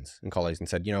her friends and colleagues and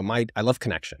said, I love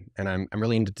connection and I'm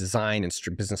really into design and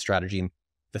business strategy. And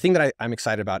the thing that I'm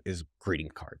excited about is greeting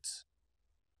cards.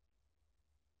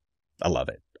 I love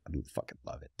it. I fucking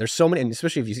love it. There's so many, and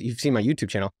especially if you've seen my YouTube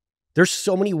channel, there's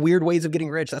so many weird ways of getting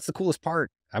rich. That's the coolest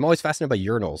part. I'm always fascinated by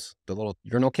urinals, the little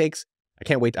urinal cakes. I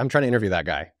can't wait. I'm trying to interview that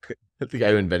guy. The guy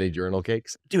who invented urinal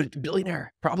cakes? Dude,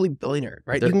 billionaire, probably billionaire,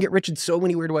 right? They're- You can get rich in so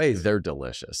many weird ways. They're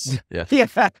delicious. Yeah.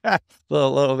 Yeah.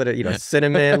 little bit of,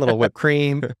 cinnamon, little whipped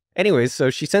cream. Anyways, so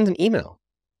she sends an email.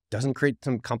 Doesn't create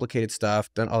some complicated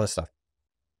stuff, done all this stuff.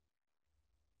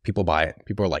 People buy it.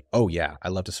 People are like, oh yeah, I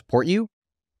love to support you.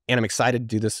 And I'm excited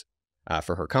to do this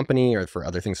for her company or for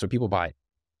other things. So people buy it.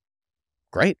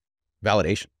 Great.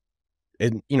 Validation.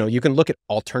 And, you can look at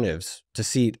alternatives to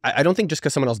see. I don't think just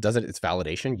because someone else does it, it's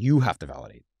validation. You have to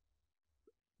validate.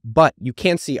 But you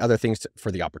can see other things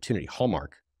for the opportunity.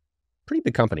 Hallmark, pretty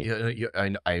big company.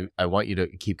 I want you to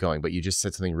keep going, but you just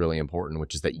said something really important,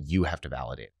 which is that you have to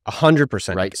validate.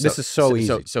 100%. Right. This is so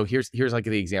easy. So here's like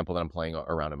the example that I'm playing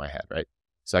around in my head, right?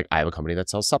 So like I have a company that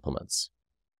sells supplements.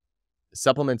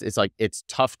 Supplements, it's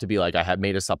tough to be like, I have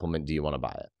made a supplement. Do you want to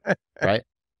buy it? Right.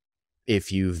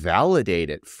 If you validate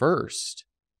it first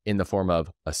in the form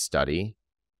of a study,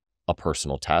 a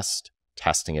personal test,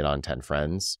 testing it on 10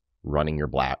 friends, running your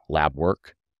lab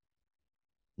work,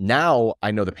 now I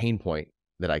know the pain point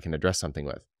that I can address something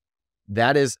with.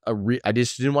 That is I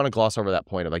just didn't want to gloss over that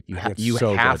point of like, you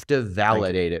have to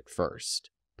validate it first.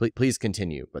 Please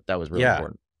continue. But that was really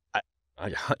important.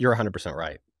 You're 100%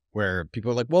 right. Where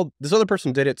people are like, well, this other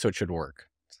person did it, so it should work.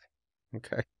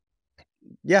 Okay.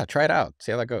 Yeah, try it out.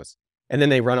 See how that goes. And then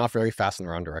they run off very fast in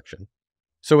the wrong direction.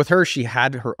 So with her, she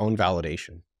had her own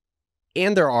validation.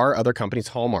 And there are other companies,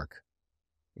 Hallmark,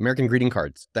 American greeting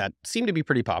cards, that seem to be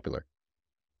pretty popular.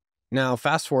 Now,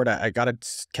 fast forward, I got to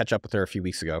catch up with her a few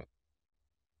weeks ago.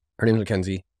 Her name's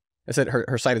Mackenzie. I said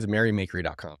her site is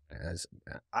marymakery.com.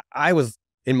 I was,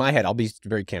 in my head, I'll be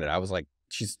very candid. I was like,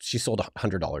 she sold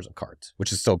 $100 of cards,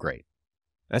 which is still great.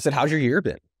 And I said, how's your year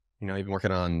been? You've been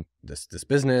working on this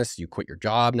business. You quit your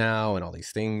job now and all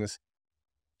these things.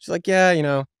 She's like, yeah,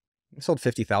 I sold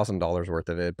 $50,000 worth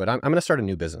of it, but I'm going to start a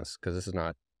new business because this is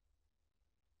not.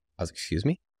 I was like, excuse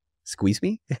me? Squeeze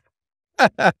me?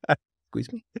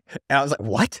 Squeeze me? And I was like,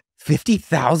 what?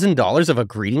 $50,000 of a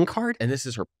greeting card? And this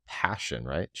is her passion,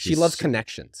 right? She loves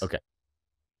connections. Okay.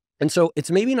 And so it's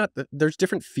maybe not, there's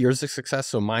different fears of success.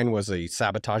 So mine was a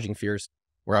sabotaging fears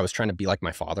where I was trying to be like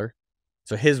my father.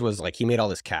 So his was like, he made all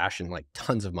this cash and like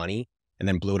tons of money and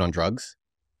then blew it on drugs.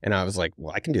 And I was like,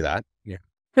 well, I can do that. Yeah.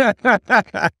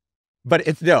 But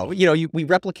it's we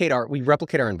replicate our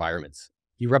environments.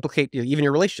 You replicate even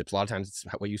your relationships. A lot of times it's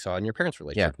what you saw in your parents'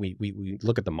 relationship. Yeah. We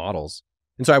look at the models.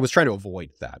 And so I was trying to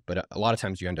avoid that, but a lot of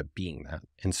times you end up being that.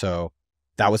 And so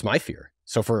that was my fear.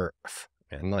 So for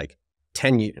like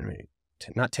 10 years,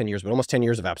 not 10 years, but almost 10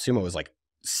 years of AppSumo was like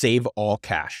save all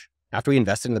cash. After we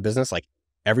invested in the business, like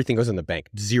everything goes in the bank,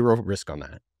 zero risk on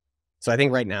that. So I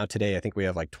think right now, today, I think we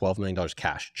have like $12 million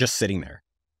cash just sitting there.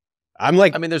 I'm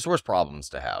like, there's worse problems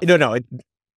to have. No.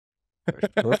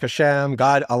 Baruch Hashem,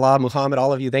 God, Allah, Muhammad,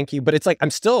 all of you, thank you. But it's like,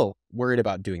 I'm still worried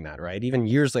about doing that, right? Even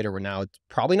years later, it's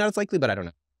probably not as likely, but I don't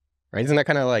know. Right? Isn't that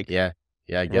kind of like, yeah,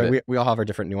 I get it. We all have our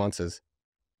different nuances.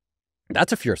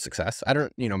 That's a fear of success. I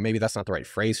don't, maybe that's not the right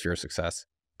phrase, fear of success.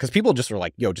 Because people just are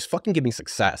like, yo, just fucking give me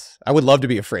success. I would love to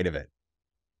be afraid of it.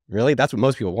 Really? That's what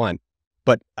most people want.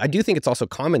 But I do think it's also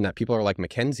common that people are like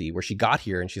Mackenzie, where she got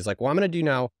here and she's like, well, I'm going to do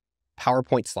now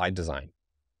PowerPoint slide design.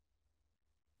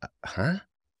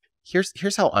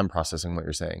 Here's how I'm processing what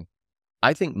you're saying.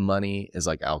 I think money is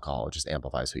like alcohol. It just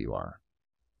amplifies who you are,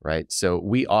 right? So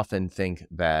we often think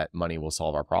that money will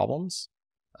solve our problems.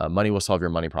 Money will solve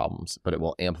your money problems, but it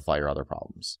will amplify your other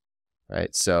problems,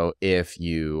 right? So if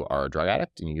you are a drug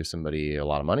addict and you give somebody a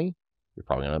lot of money, you're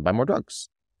probably going to buy more drugs,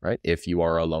 right? If you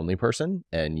are a lonely person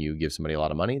and you give somebody a lot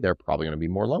of money, they're probably going to be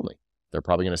more lonely. They're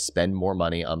probably going to spend more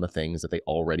money on the things that they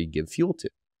already give fuel to.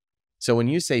 So when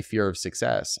you say fear of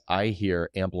success, I hear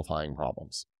amplifying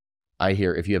problems. I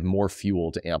hear if you have more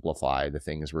fuel to amplify the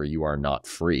things where you are not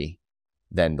free,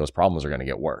 then those problems are going to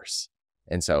get worse.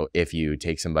 And so if you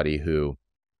take somebody who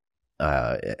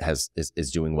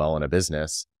is doing well in a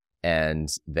business and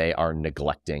they are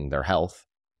neglecting their health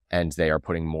and they are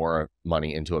putting more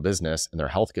money into a business and their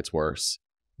health gets worse,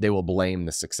 they will blame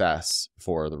the success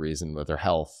for the reason that their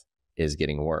health is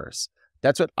getting worse.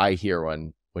 That's what I hear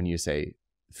when you say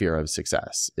fear of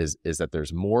success is that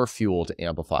there's more fuel to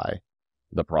amplify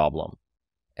the problem.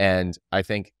 And I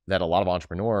think that a lot of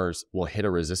entrepreneurs will hit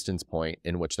a resistance point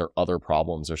in which their other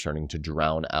problems are starting to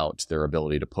drown out their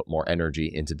ability to put more energy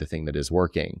into the thing that is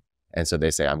working. And so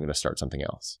they say, I'm going to start something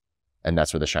else. And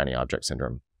that's where the shiny object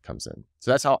syndrome comes in.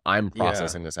 So that's how I'm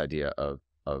processing this idea of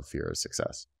fear of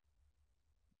success.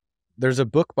 There's a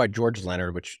book by George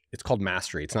Leonard, which it's called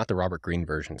Mastery. It's not the Robert Greene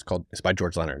version. It's by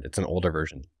George Leonard. It's an older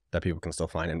version. that people can still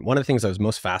find. And one of the things that was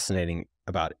most fascinating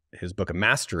about his book of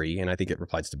mastery, and I think it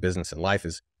applies to business and life,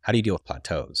 is how do you deal with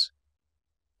plateaus?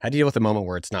 How do you deal with a moment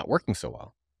where it's not working so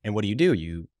well? And what do?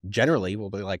 You generally will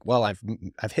be like, well, I've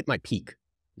hit my peak.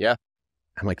 Yeah.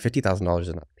 I'm like, $50,000 is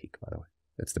not the peak, by the way.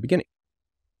 It's the beginning.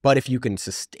 But if you can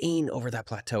sustain over that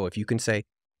plateau, if you can say,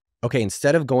 okay,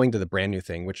 instead of going to the brand new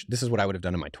thing, which this is what I would have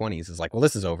done in my 20s, is like, well,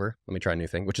 this is over. Let me try a new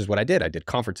thing, which is what I did. I did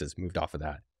conferences, moved off of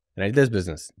that. And I did this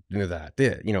business, did that,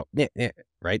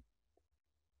 right?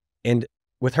 And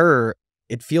with her,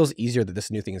 it feels easier that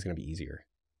this new thing is going to be easier.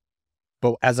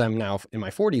 But as I'm now in my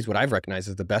 40s, what I've recognized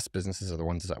is the best businesses are the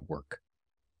ones that work.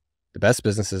 The best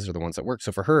businesses are the ones that work.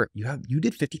 So for her, you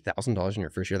did $50,000 in your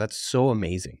first year. That's so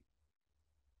amazing.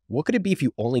 What could it be if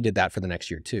you only did that for the next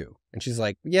year too? And she's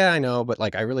like, yeah, I know, but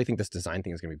like, I really think this design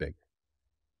thing is going to be big.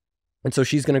 And so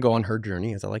she's going to go on her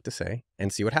journey, as I like to say,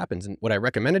 and see what happens. And what I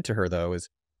recommended to her though is,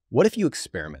 what if you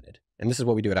experimented? And this is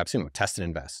what we do at AppSumo, test and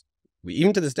invest.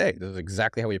 Even to this day, this is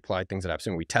exactly how we apply things at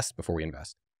AppSumo. We test before we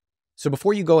invest. So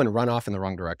before you go and run off in the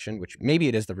wrong direction, which maybe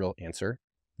it is the real answer,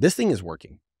 this thing is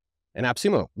working. And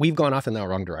AppSumo, we've gone off in the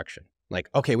wrong direction. Like,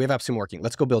 okay, we have AppSumo working.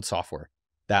 Let's go build software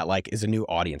that like is a new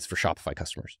audience for Shopify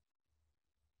customers.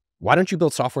 Why don't you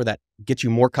build software that gets you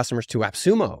more customers to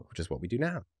AppSumo, which is what we do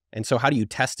now? And so how do you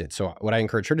test it? So what I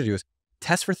encourage her to do is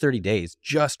test for 30 days,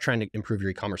 just trying to improve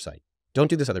your e-commerce site. Don't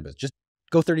do this other business. Just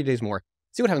go 30 days more.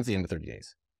 See what happens at the end of 30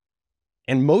 days.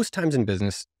 And most times in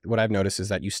business, what I've noticed is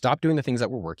that you stop doing the things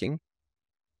that were working.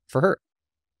 For her,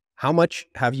 how much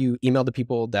have you emailed the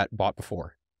people that bought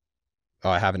before? Oh,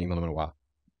 I haven't emailed them in a while.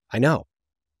 I know.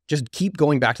 Just keep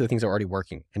going back to the things that are already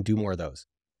working and do more of those.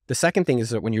 The second thing is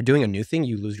that when you're doing a new thing,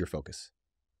 you lose your focus.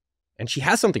 And she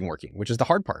has something working, which is the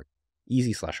hard part,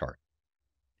 easy/hard.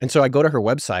 And so I go to her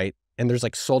website and there's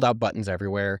like sold out buttons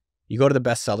everywhere. You go to the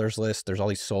best sellers list, there's all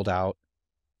these sold out.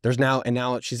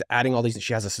 Now she's adding all these,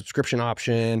 she has a subscription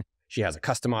option, she has a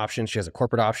custom option, she has a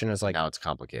corporate option. It's like, now it's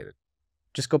complicated.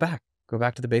 Just go back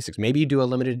to the basics. Maybe you do a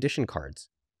limited edition cards.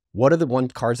 What are the one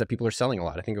cards that people are selling a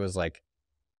lot? I think it was like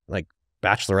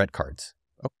bachelorette cards.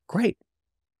 Oh, great.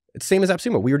 It's the same as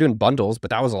AppSumo. We were doing bundles, but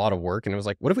that was a lot of work. And it was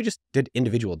like, what if we just did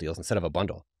individual deals instead of a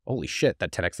bundle? Holy shit,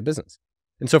 that 10x the business.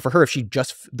 And so for her, if she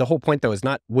the whole point though is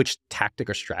not which tactic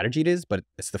or strategy it is, but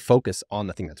it's the focus on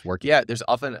the thing that's working. Yeah, there's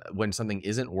often when something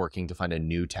isn't working to find a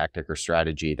new tactic or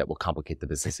strategy that will complicate the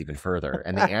business even further.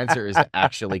 And the answer is to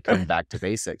actually come back to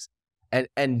basics.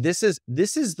 And this is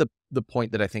the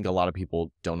point that I think a lot of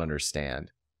people don't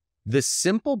understand. This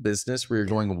simple business where you're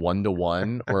going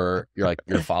one-to-one, where you're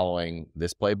following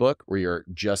this playbook, where you're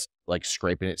just like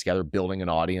scraping it together, building an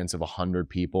audience of 100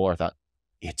 people, or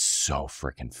it's so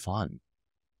freaking fun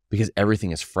because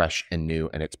everything is fresh and new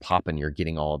and it's popping. You're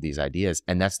getting all of these ideas.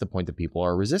 And that's the point that people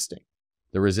are resisting.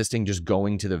 They're resisting just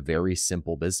going to the very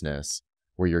simple business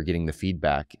where you're getting the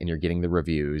feedback and you're getting the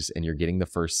reviews and you're getting the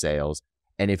first sales.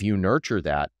 And if you nurture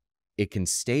that, it can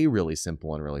stay really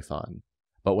simple and really fun.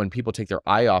 But when people take their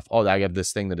eye off, oh, I have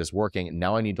this thing that is working.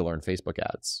 Now I need to learn Facebook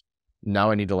ads.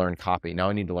 Now I need to learn copy. Now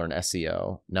I need to learn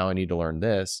SEO. Now I need to learn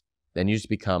this. Then you just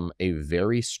become a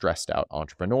very stressed out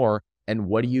entrepreneur. And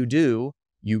what do?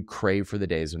 You crave for the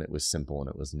days when it was simple and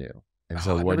it was new. And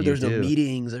so what do you do? There's no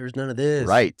meetings. There's none of this.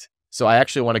 Right. So I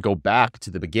actually want to go back to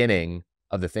the beginning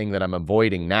of the thing that I'm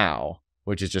avoiding now,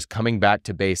 which is just coming back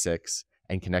to basics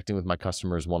and connecting with my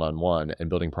customers one-on-one and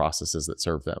building processes that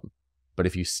serve them. But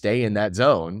if you stay in that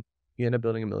zone, you end up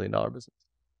building $1 million business.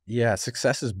 Yeah,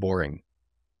 success is boring.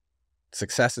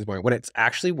 Success is boring. When it's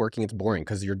actually working, it's boring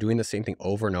because you're doing the same thing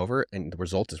over and over and the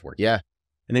result is working. Yeah.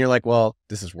 And then you're like, well,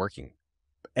 this is working.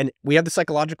 And we have the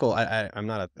psychological, I'm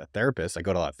not a therapist. I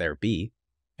go to a lot of therapy.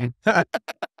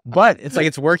 But it's like,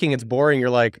 it's working. It's boring. You're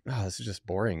like, oh, this is just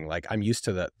boring. Like I'm used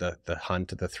to the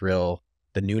hunt, the thrill,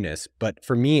 the newness. But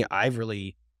for me,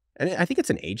 and I think it's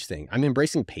an age thing. I'm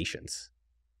embracing patience.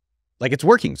 Like it's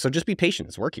working. So just be patient.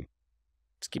 It's working.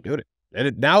 Just keep doing it.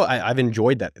 And now I've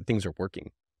enjoyed that things are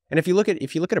working. And if you look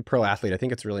at a pro athlete, I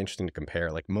think it's really interesting to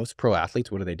compare. Like most pro athletes,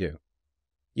 what do?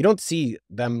 You don't see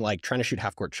them like trying to shoot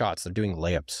half court shots. They're doing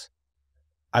layups.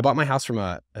 I bought my house from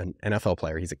an NFL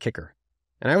player. He's a kicker.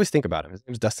 And I always think about him. His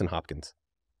name's Dustin Hopkins.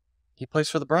 He plays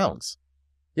for the Browns.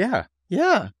 Yeah.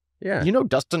 Yeah. Yeah. You know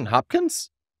Dustin Hopkins?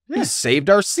 Yeah. He saved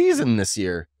our season this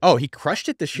year. Oh, he crushed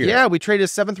it this year. Yeah, we traded a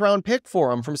 7th round pick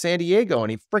for him from San Diego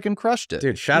and he freaking crushed it.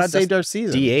 Dude, shout out saved our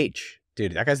season. DH.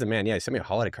 Dude, that guy's the man. Yeah, he sent me a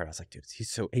holiday card. I was like, dude,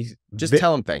 he's just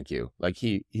tell him thank you. Like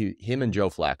him and Joe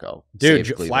Flacco. Dude,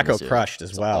 Flacco crushed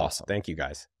as well. Awesome. Thank you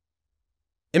guys.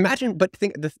 Imagine, but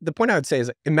the point I would say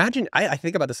is, imagine, I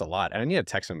think about this a lot and I need to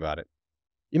text him about it.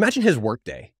 Imagine his work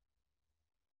day.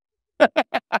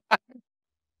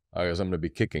 All I guess I'm going to be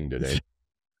kicking today.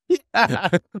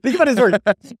 Think about his word.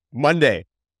 Monday,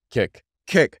 Kick.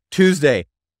 kick. Tuesday,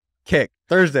 kick.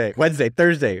 Thursday, Wednesday,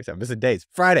 Thursday. So I'm missing days.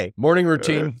 Friday. Morning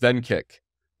routine, then kick.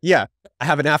 Yeah. I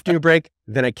have an afternoon break,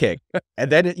 then I kick. And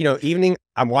then, evening,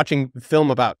 I'm watching film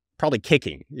about probably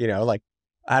kicking, like,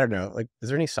 I don't know. Like, is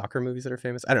there any soccer movies that are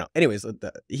famous? I don't know. Anyways,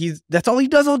 that's all he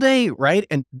does all day, right?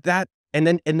 And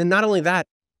then not only that,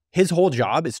 his whole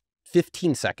job is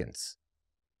 15 seconds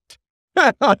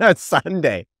on a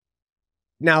Sunday.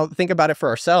 Now, think about it for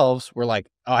ourselves. We're like,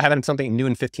 oh, I haven't something new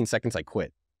in 15 seconds, I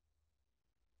quit.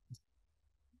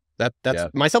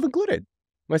 That's myself included.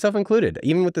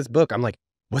 Even with this book, I'm like,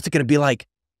 what's it going to be like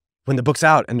when the book's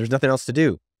out and there's nothing else to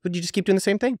do? Would you just keep doing the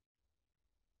same thing?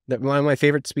 One of my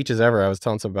favorite speeches ever, I was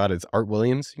telling someone about it, is Art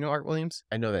Williams. You know Art Williams?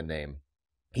 I know that name.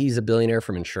 He's a billionaire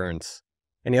from insurance.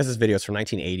 And he has his videos from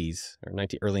 1980s or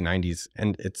early 90s.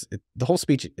 And the whole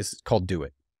speech is called Do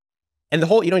It. And you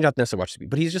don't even have to necessarily watch the speech,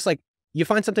 but he's just like, you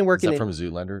find something working. Is that from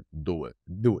Zoolander? Do it.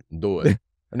 Do it. Do it.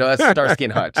 No, that's Starsky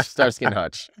and Hutch. Starsky and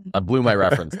Hutch. I blew my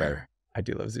reference there. I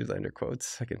do love Zoolander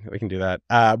quotes. We can do that.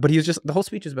 But the whole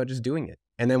speech is about just doing it.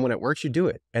 And then when it works, you do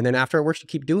it. And then after it works, you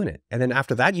keep doing it. And then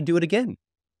after that, you do it again.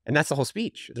 And that's the whole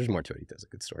speech. There's more to it. He does a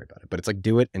good story about it. But it's like,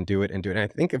 do it and do it and do it. And I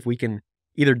think if we can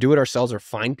either do it ourselves or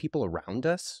find people around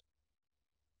us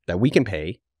that we can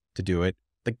pay to do it,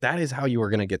 like that is how you are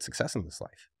going to get success in this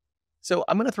life. So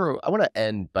I want to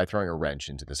end by throwing a wrench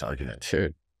into this argument.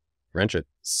 Dude, wrench it.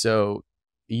 So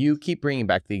you keep bringing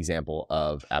back the example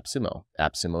of AppSumo.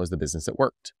 AppSumo is the business that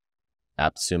worked.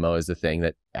 AppSumo is the thing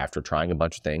that after trying a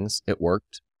bunch of things, it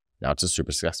worked. Now it's a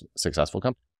super successful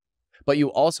company. But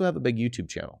you also have a big YouTube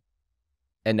channel.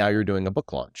 And now you're doing a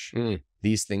book launch.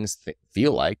 These things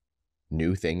feel like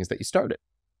new things that you started,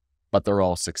 but they're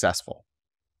all successful.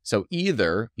 So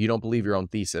either you don't believe your own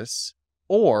thesis,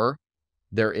 or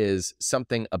there is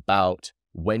something about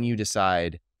when you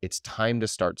decide it's time to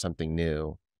start something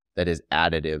new that is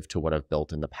additive to what I've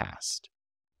built in the past.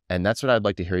 And that's what I'd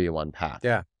like to hear you unpack.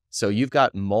 Yeah. So you've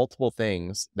got multiple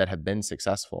things that have been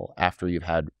successful after you've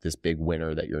had this big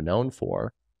winner that you're known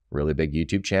for, really big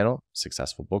YouTube channel,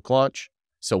 successful book launch.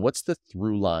 So what's the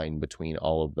through line between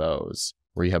all of those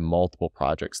where you have multiple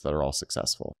projects that are all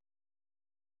successful?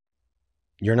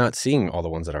 You're not seeing all the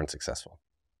ones that aren't successful.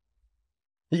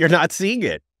 You're not seeing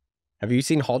it. Have you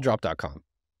seen halldrop.com?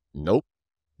 Nope.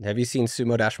 Have you seen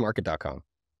sumo-market.com?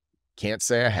 Can't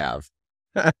say I have.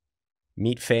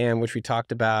 Meet Fam, which we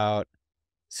talked about.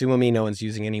 Sumo Me, no one's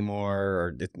using anymore.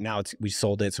 Or we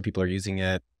sold it, so people are using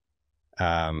it.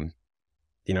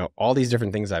 All these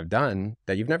different things I've done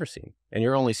that you've never seen. And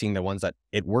you're only seeing the ones that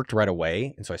it worked right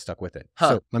away. And so I stuck with it.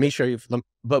 So let me show you.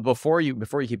 But before you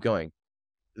keep going,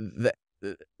 the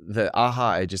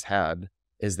aha I just had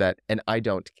is that, and I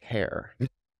don't care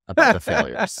about the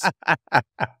failures,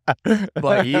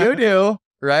 but you do,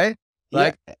 right?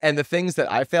 Like, yeah. And the things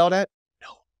that I failed at,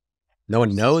 no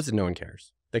one knows and no one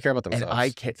cares. They care about themselves. And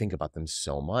I can't think about them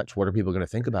so much. What are people going to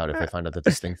think about if they find out that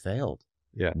this thing failed?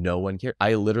 Yeah. No one cares.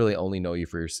 I literally only know you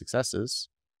for your successes,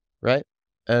 right?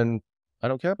 And I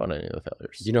don't care about any of the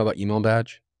failures. You know about email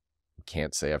badge?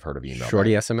 Can't say I've heard of email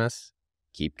Shorty badge. SMS?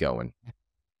 Keep going.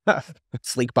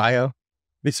 Sleek bio?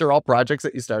 These are all projects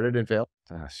that you started and failed?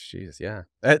 Oh, jeez, yeah.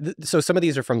 So some of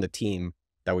these are from the team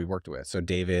that we worked with. So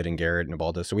David and Garrett and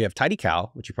Ubaldo. So we have Tidy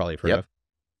Cow, which you probably have heard of.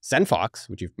 SendFox,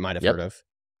 which you might have heard of.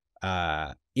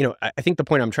 I think the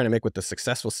point I'm trying to make with the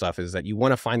successful stuff is that you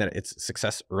want to find that it's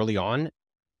success early on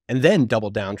and then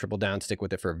double down, triple down, stick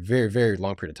with it for a very, very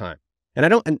long period of time.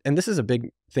 And and this is a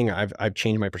big thing I've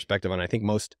changed my perspective on. I think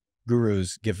most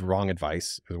gurus give wrong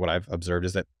advice, is what I've observed,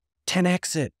 is that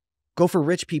 10x it, go for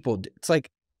rich people. It's like,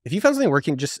 if you found something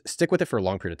working, just stick with it for a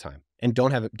long period of time and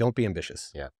don't be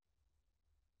ambitious. Yeah.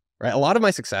 Right. A lot of my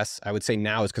success, I would say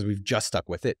now, is because we've just stuck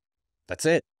with it. That's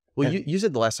it. Well, you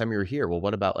said the last time you were here, well,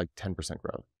 what about like 10%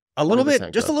 growth? A little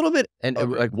bit, just a little bit. And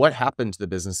like, what happened to the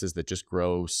businesses that just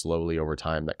grow slowly over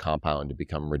time, that compound to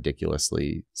become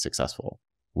ridiculously successful?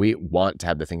 We want to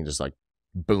have the thing just like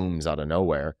booms out of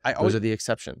nowhere. Those are the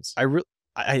exceptions.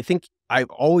 I think I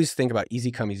always think about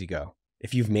easy come, easy go.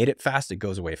 If you've made it fast, it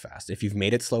goes away fast. If you've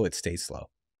made it slow, it stays slow.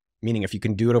 Meaning if you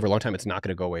can do it over a long time, it's not going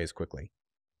to go away as quickly.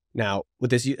 Now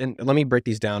with this, and let me break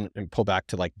these down and pull back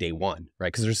to like day one,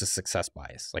 right? Because there's a success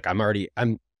bias. Like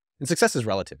and success is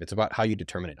relative. It's about how you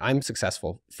determine it. I'm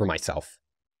successful for myself.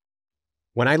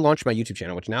 When I launched my YouTube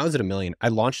channel, which now is at 1 million, I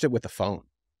launched it with the phone.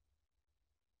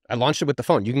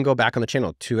 You can go back on the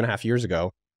channel 2.5 years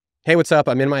ago. Hey, what's up?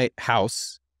 I'm in my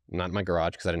house, not in my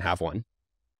garage because I didn't have one.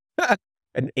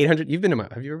 And 800,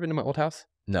 have you ever been to my old house?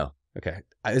 No. Okay.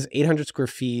 It's 800 square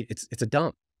feet. It's a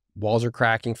dump. walls are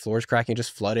cracking, floors cracking,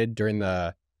 just flooded during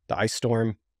the ice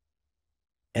storm.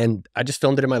 And I just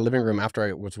filmed it in my living room after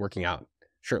I was working out,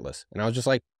 shirtless. And I was just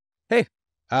like, hey,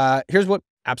 here's what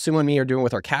AppSumo and me are doing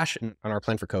with our cash and on our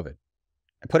plan for COVID.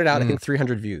 I put it out, I think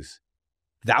 300 views.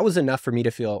 That was enough for me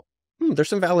to feel, there's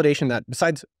some validation that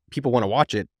besides people want to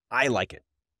watch it, I like it.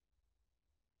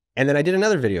 And then I did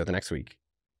another video the next week.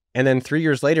 And then 3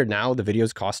 years later, now the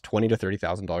videos cost $20,000 to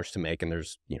 $30,000 to make. And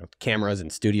there's, cameras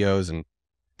and studios, and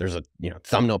there's a,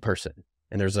 thumbnail person,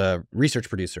 and there's a research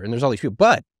producer, and there's all these people.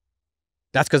 But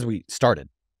that's because we started.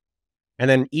 And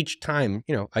then each time,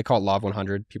 I call it Law of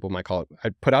 100. People might call it, I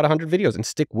put out 100 videos and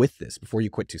stick with this before you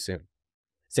quit too soon.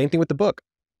 Same thing with the book.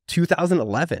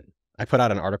 2011, I put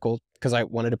out an article because I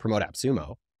wanted to promote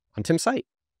AppSumo on Tim's site.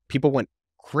 People went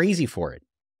crazy for it.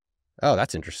 Oh,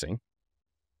 that's interesting.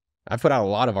 I've put out a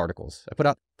lot of articles. I put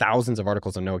out thousands of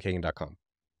articles on noahkagan.com.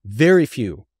 Very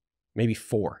few, maybe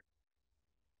four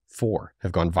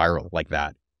have gone viral like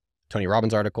that. Tony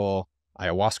Robbins article,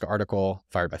 ayahuasca article,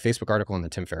 Fired by Facebook article, and the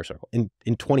Tim Ferriss article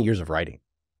in 20 years of writing.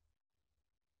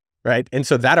 Right? And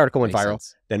so that article went viral.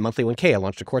 Sense. Then Monthly 1K, I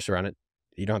launched a course around it.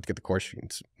 You don't have to get the course.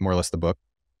 It's more or less the book.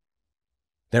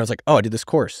 Then I was like, oh, I did this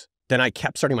course. Then I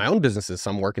kept starting my own businesses.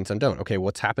 Some work and some don't. Okay,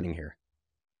 what's happening here?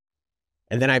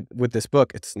 And then with this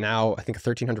book, it's now, I think, a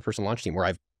 1,300 person launch team where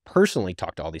I've personally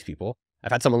talked to all these people.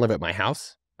 I've had someone live at my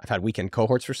house. I've had weekend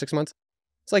cohorts for 6 months.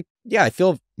 It's like, yeah, I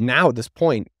feel now at this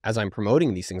point, as I'm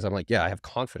promoting these things, I'm like, yeah, I have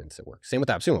confidence it works. Same with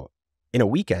AppSumo. In a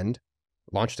weekend,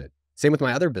 launched it. Same with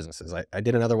my other businesses. I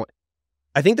did another one.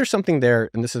 I think there's something there,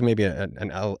 and this is maybe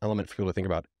an element for people to think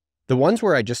about. The ones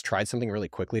where I just tried something really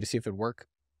quickly to see if it would work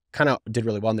kind of did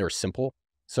really well, and they were simple.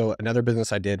 So another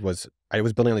business I did was, I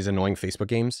was building all these annoying Facebook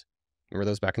games. Remember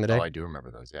those back in the day? Oh, I do remember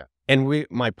those, yeah. And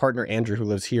my partner, Andrew, who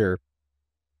lives here,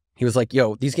 he was like,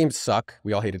 yo, these games suck.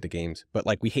 We all hated the games, but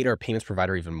like we hate our payments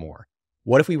provider even more.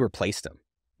 What if we replaced them?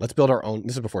 Let's build our own.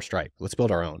 This is before Stripe. Let's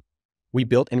build our own. We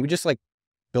built it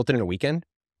in a weekend,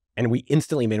 and we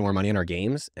instantly made more money in our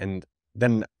games. And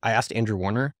then I asked Andrew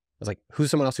Warner, I was like, who's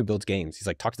someone else who builds games? He's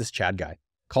like, talk to this Chad guy.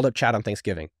 Called up Chad on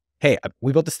Thanksgiving. Hey,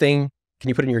 we built this thing. Can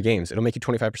you put it in your games? It'll make you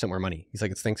 25% more money. He's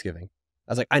like, it's Thanksgiving.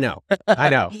 I was like, I know,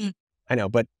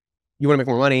 but you want to make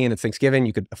more money and it's Thanksgiving.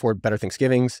 You could afford better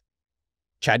Thanksgivings.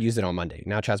 Chad used it on Monday.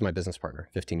 Now Chad's my business partner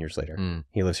 15 years later.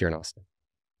 He lives here in Austin.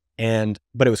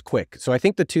 But it was quick. So I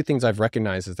think the two things I've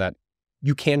recognized is that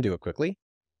you can do it quickly.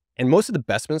 And most of the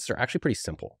best businesses are actually pretty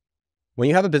simple. When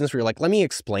you have a business where you're like, let me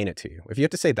explain it to you. If you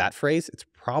have to say that phrase, it's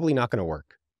probably not going to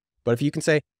work. But if you can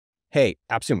say, hey,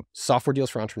 AppSumo, software deals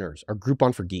for entrepreneurs, or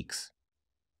Groupon for geeks.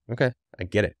 Okay, I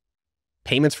get it.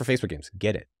 Payments for Facebook games,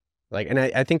 get it. And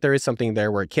I think there is something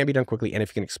there where it can be done quickly. And if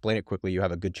you can explain it quickly, you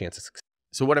have a good chance of success.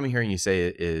 So what I'm hearing you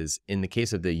say is, in the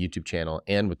case of the YouTube channel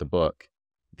and with the book,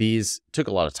 these took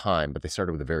a lot of time, but they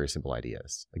started with very simple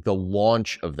ideas. Like the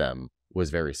launch of them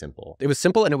was very simple. It was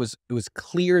simple, and it was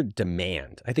clear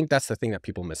demand. I think that's the thing that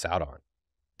people miss out on.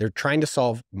 They're trying to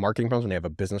solve marketing problems when they have a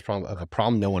business problem, a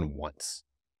problem no one wants.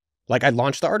 Like I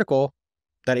launched the article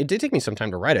that it did take me some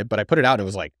time to write it, but I put it out and it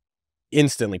was like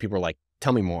instantly people were like,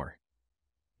 tell me more.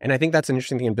 And I think that's an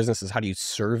interesting thing in business is how do you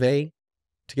survey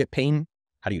to get pain?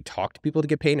 How do you talk to people to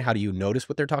get paid? How do you notice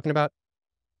what they're talking about?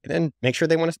 And then make sure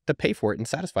they want us to pay for it and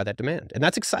satisfy that demand. And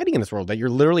that's exciting in this world, that you're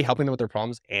literally helping them with their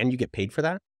problems and you get paid for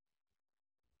that.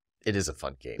 It is a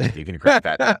fun game. You can crack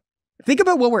that. Think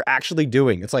about what we're actually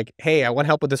doing. It's like, hey, I want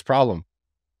help with this problem.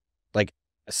 Like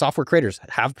software creators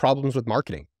have problems with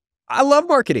marketing. I love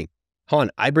marketing. Hold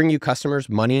on, I bring you customers,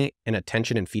 money and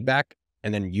attention and feedback,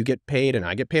 and then you get paid and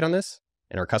I get paid on this,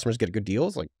 and our customers get good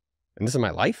deals. And this is my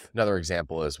life. Another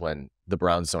example is when the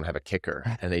Browns don't have a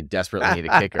kicker and they desperately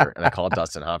need a kicker, and I call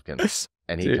Dustin Hopkins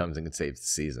and he comes and saves the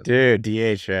season. Dude,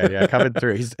 DH, man. Yeah, coming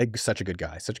through. He's such a good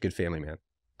guy, such a good family man.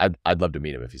 I'd love to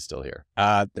meet him if he's still here.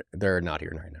 They're not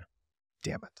here right now.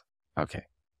 Damn it. Okay.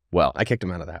 Well, I kicked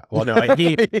him out of the house. Well, no,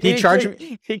 he charged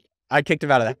me. I kicked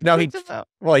him out of that. No,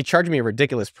 he charged me a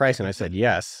ridiculous price, and I said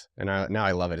yes. And now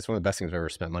I love it. It's one of the best things I've ever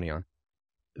spent money on.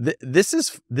 This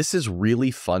is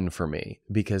really fun for me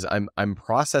because I'm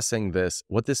processing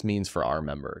what this means for our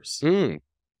members.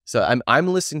 So I'm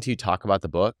listening to you talk about the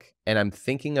book, and I'm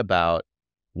thinking about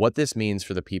what this means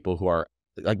for the people who are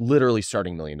like literally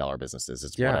starting $1 million businesses.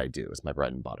 It's what I do. It's my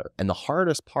bread and butter. And the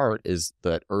hardest part is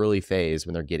that early phase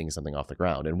when they're getting something off the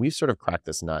ground. And we've sort of cracked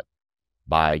this nut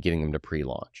by getting them to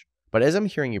pre-launch. But as I'm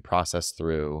hearing you process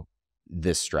through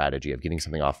this strategy of getting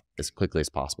something off as quickly as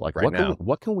possible, like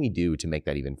what can we do to make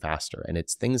that even faster? And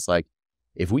it's things like,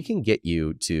 if we can get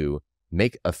you to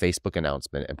make a Facebook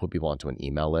announcement and put people onto an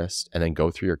email list, and then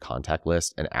go through your contact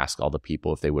list and ask all the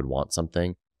people if they would want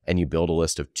something, and you build a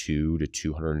list of 2 to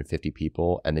 250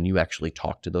 people, and then you actually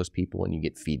talk to those people and you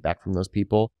get feedback from those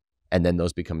people, and then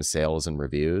those become sales and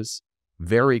reviews,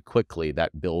 very quickly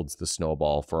that builds the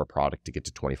snowball for a product to get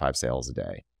to 25 sales a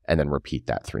day, and then repeat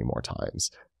that 3 more times.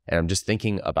 And I'm just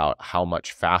thinking about how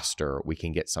much faster we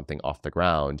can get something off the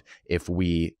ground if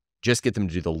we just get them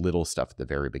to do the little stuff at the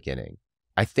very beginning.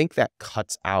 I think that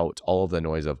cuts out all of the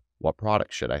noise of what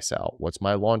product should I sell? What's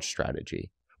my launch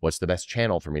strategy? What's the best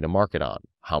channel for me to market on?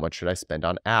 How much should I spend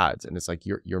on ads? And it's like,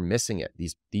 you're missing it.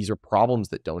 These are problems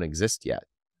that don't exist yet.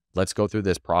 Let's go through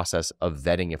this process of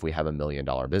vetting if we have $1 million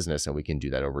business, and we can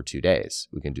do that over 2 days.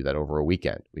 We can do that over a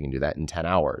weekend. We can do that in 10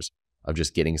 hours of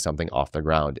just getting something off the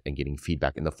ground and getting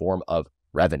feedback in the form of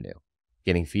revenue,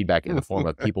 getting feedback in the form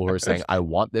of people who are saying, I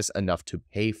want this enough to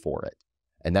pay for it.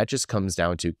 And that just comes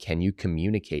down to, can you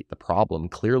communicate the problem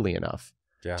clearly enough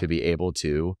to be able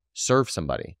to serve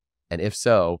somebody? And if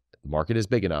so, the market is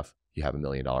big enough, you have $1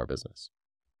 million business.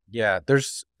 Yeah,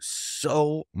 there's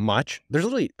so much. There's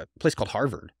literally a place called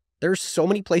Harvard. There's so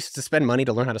many places to spend money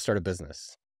to learn how to start a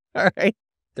business. All right.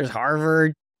 There's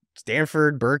Harvard,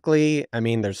 Stanford, Berkeley. I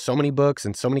mean, there's so many books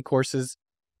and so many courses.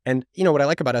 And you know, what I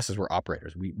like about us is we're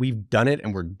operators. We've done it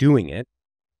and we're doing it.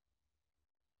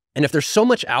 And if there's so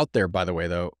much out there, by the way,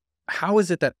 though, how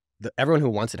is it that everyone who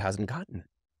wants it hasn't gotten it?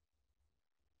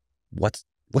 What's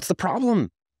the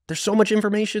problem? There's so much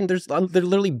information. There's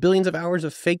literally billions of hours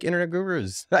of fake internet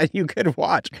gurus that you could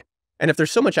watch. And if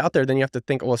there's so much out there, then you have to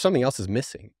think, well, something else is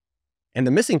missing. And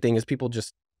the missing thing is people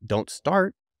just don't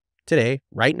start today,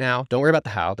 right now. Don't worry about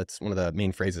the how. That's one of the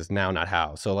main phrases, now, not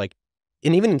how. So like,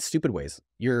 and even in stupid ways,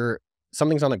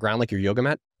 something's on the ground like your yoga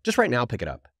mat, just right now, pick it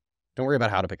up. Don't worry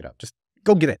about how to pick it up. Just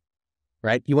go get it,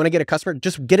 right? You want to get a customer,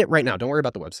 just get it right now. Don't worry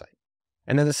about the website.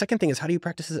 And then the second thing is, how do you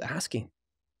practice asking?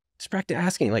 Just practice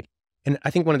asking. And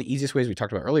I think one of the easiest ways we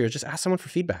talked about earlier is just ask someone for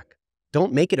feedback.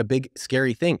 Don't make it a big,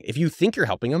 scary thing. If you think you're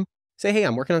helping them, say, hey,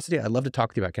 I'm working on this today. I'd love to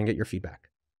talk to you about it. Can I get your feedback?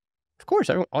 Of course,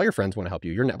 all your friends want to help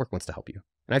you. Your network wants to help you.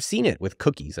 And I've seen it with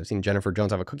cookies. I've seen Jennifer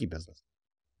Jones have a cookie business,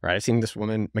 right? I've seen this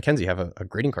woman, Mackenzie, have a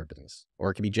greeting card business.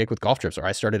 Or it could be Jake with golf trips. Or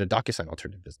I started a DocuSign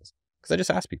alternative business because I just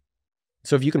asked people.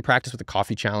 So if you can practice with a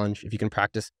coffee challenge, if you can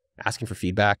practice asking for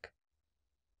feedback,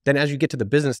 then as you get to the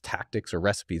business tactics or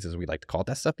recipes, as we like to call it,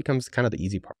 that stuff becomes kind of the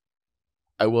easy part.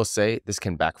 I will say this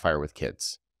can backfire with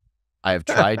kids. I have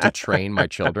tried to train my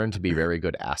children to be very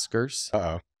good askers.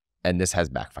 And this has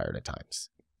backfired at times.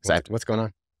 What's going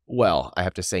on? Well, I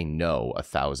have to say no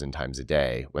 1,000 times a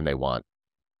day when they want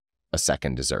a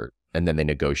second dessert. And then they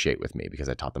negotiate with me because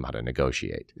I taught them how to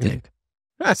negotiate.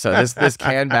 So this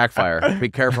can backfire. Be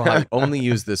careful how you only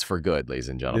use this for good, ladies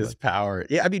and gentlemen. This power.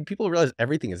 Yeah, I mean, people realize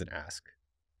everything is an ask,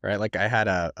 right? Like I had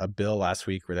a bill last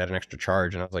week where they had an extra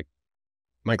charge and I was like,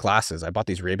 my glasses, I bought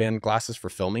these Ray-Ban glasses for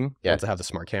filming. Yeah. To have the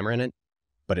smart camera in it,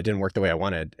 but it didn't work the way I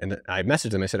wanted. And I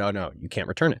messaged them. I said, oh no, you can't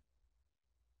return it.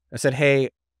 I said, hey,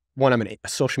 one, I'm a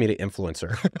social media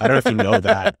influencer. I don't know if you know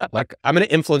that. Like I'm going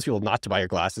to influence people not to buy your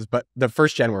glasses, but the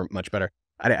first gen were much better.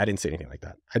 I didn't say anything like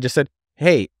that. I just said,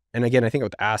 hey, and again, I think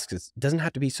what the ask is, it doesn't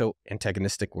have to be so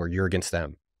antagonistic where you're against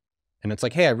them. And it's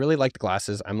like, hey, I really like the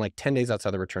glasses. I'm like 10 days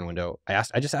outside the return window.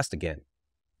 I just asked again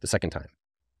the second time.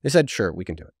 They said, sure, we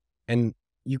can do it. And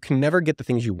you can never get the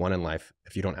things you want in life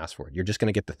if you don't ask for it. You're just going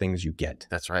to get the things you get.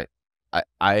 That's right.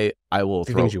 I will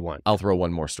throw things you want. I'll throw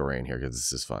one more story in here because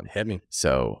this is fun. Hit me.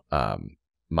 So,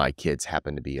 my kids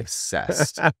happen to be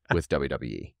obsessed with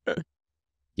WWE.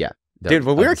 Yeah. Dude,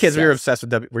 when we were kids, we were obsessed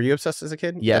with Were you obsessed as a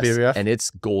kid? Yes. WWF? And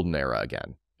it's golden era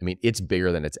again. I mean, it's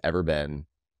bigger than it's ever been.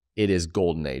 It is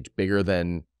golden age, bigger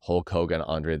than Hulk Hogan,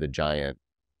 Andre the Giant.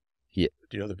 Do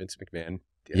you know the Vince McMahon?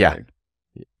 Yeah.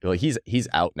 Well, he's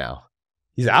out now.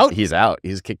 He's out? He's out.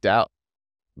 He's kicked out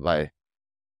by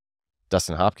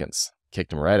Dustin Hopkins.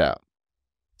 Kicked him right out.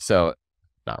 So,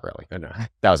 not really. I know.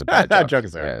 That was a bad joke. That joke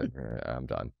is there. Yeah, I'm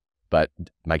done. But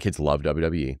my kids love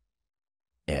WWE.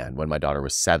 And when my daughter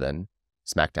was 7,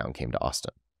 SmackDown came to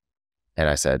Austin. And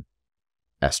I said,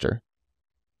 Esther,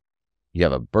 you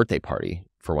have a birthday party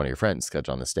for one of your friends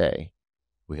scheduled on this day.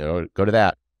 We can go to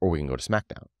that, or we can go to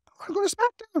SmackDown. I go to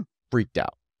SmackDown. Freaked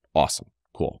out. Awesome.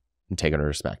 Cool. I'm taking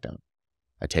her to SmackDown.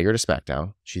 I take her to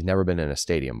SmackDown. She's never been in a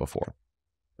stadium before.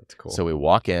 That's cool. So we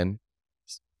walk in,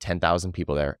 10,000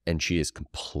 people there, and she is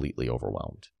completely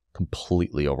overwhelmed.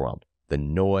 Completely overwhelmed. The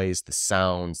noise, the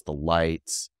sounds, the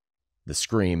lights, the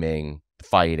screaming, the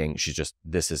fighting. She's just,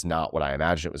 this is not what I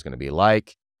imagined it was going to be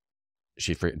like.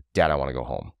 Dad, I want to go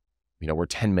home. You know, we're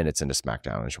 10 minutes into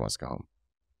SmackDown and she wants to go home.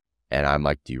 And I'm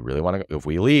like, do you really want to go? If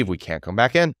we leave, we can't come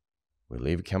back in. We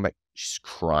leave, we come back. She's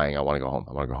crying. I want to go home.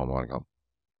 I want to go home. I want to go home.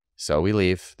 So we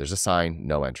leave. There's a sign,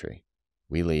 no entry.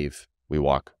 We leave. We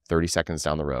walk 30 seconds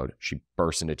down the road. She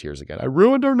bursts into tears again. I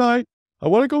ruined our night. I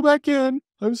want to go back in.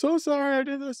 I'm so sorry I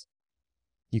did this.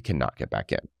 You cannot get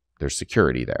back in. There's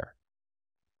security there.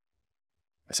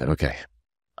 I said, okay,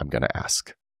 I'm going to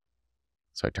ask.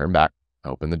 So I turned back, I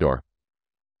opened the door,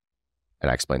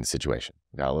 and I explained the situation.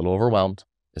 We got a little overwhelmed.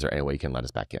 Is there any way you can let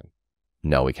us back in?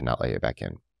 No, we cannot let you back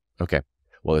in. Okay.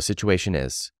 Well, the situation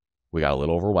is we got a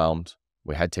little overwhelmed.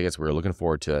 We had tickets. We were looking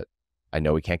forward to it. I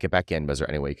know we can't get back in, but is there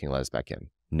any way you can let us back in?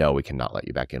 No, we cannot let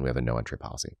you back in. We have a no entry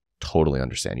policy. Totally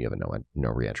understand you have a no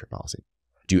re-entry policy.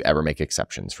 Do you ever make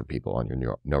exceptions for people on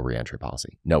your no re-entry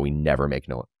policy? No, we never make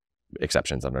no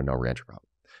exceptions under no re-entry policy.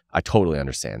 I totally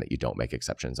understand that you don't make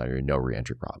exceptions on your no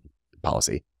re-entry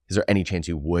policy. Is there any chance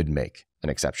you would make an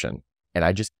exception? And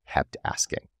I just kept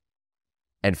asking.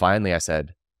 And finally I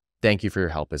said, thank you for your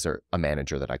help. Is there a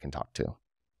manager that I can talk to?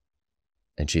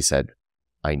 And she said,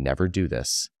 I never do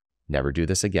this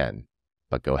again,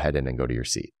 but go ahead and go to your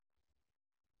seat.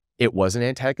 It wasn't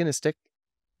antagonistic.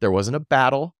 There wasn't a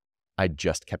battle. I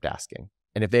just kept asking.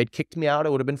 And if they had kicked me out,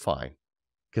 it would have been fine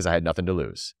because I had nothing to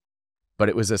lose. But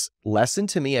it was this lesson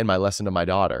to me and my lesson to my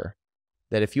daughter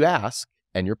that if you ask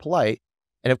and you're polite,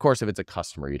 and of course, if it's a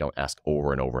customer, you don't ask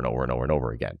over and over and over and over and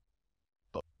over again.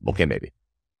 Okay, maybe.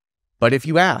 But if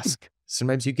you ask,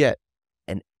 sometimes you get,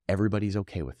 and everybody's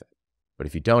okay with it. But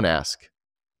if you don't ask,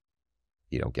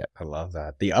 you don't get. I love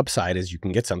that. The upside is you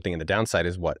can get something, and the downside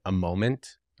is what? A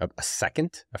moment, a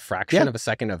second, a fraction of a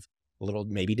second of a little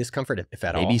maybe discomfort, if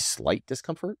at all. Maybe slight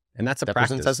discomfort. And that's a that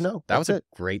practice. Person says no. That was a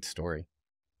great story.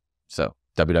 So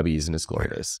WWE's in its glory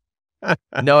days.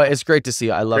 No, it's great to see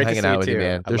you. I love hanging out with you,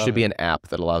 man. There should be an app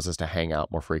that allows us to hang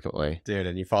out more frequently. Dude,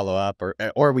 and you follow up,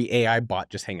 or we AI bot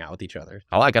just hang out with each other.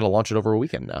 Oh, I got to launch it over a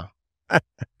weekend now.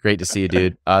 Great to see you,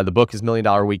 dude. The book is $1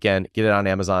 Million Weekend. Get it on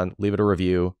Amazon. Leave it a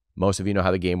review. Most of you know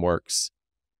how the game works.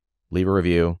 Leave a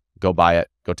review. Go buy it.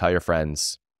 Go tell your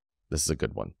friends. This is a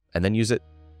good one. And then use it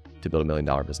to build $1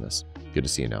 million business. Good to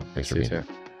see you now. Thanks for being here.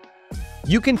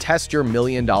 You can test your $1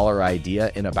 million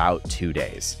idea in about 2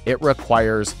 days. It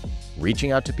requires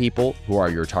reaching out to people who are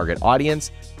your target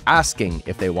audience, asking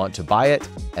if they want to buy it,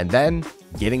 and then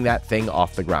getting that thing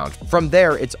off the ground. From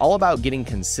there, it's all about getting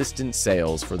consistent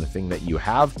sales for the thing that you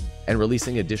have and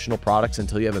releasing additional products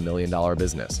until you have $1 million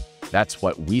business. That's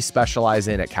what we specialize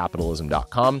in at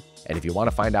capitalism.com. And if you want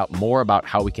to find out more about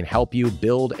how we can help you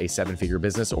build a 7-figure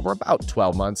business over about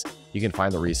 12 months, you can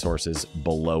find the resources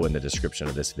below in the description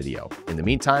of this video. In the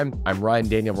meantime, I'm Ryan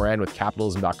Daniel Moran with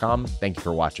capitalism.com. Thank you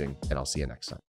for watching, and I'll see you next time.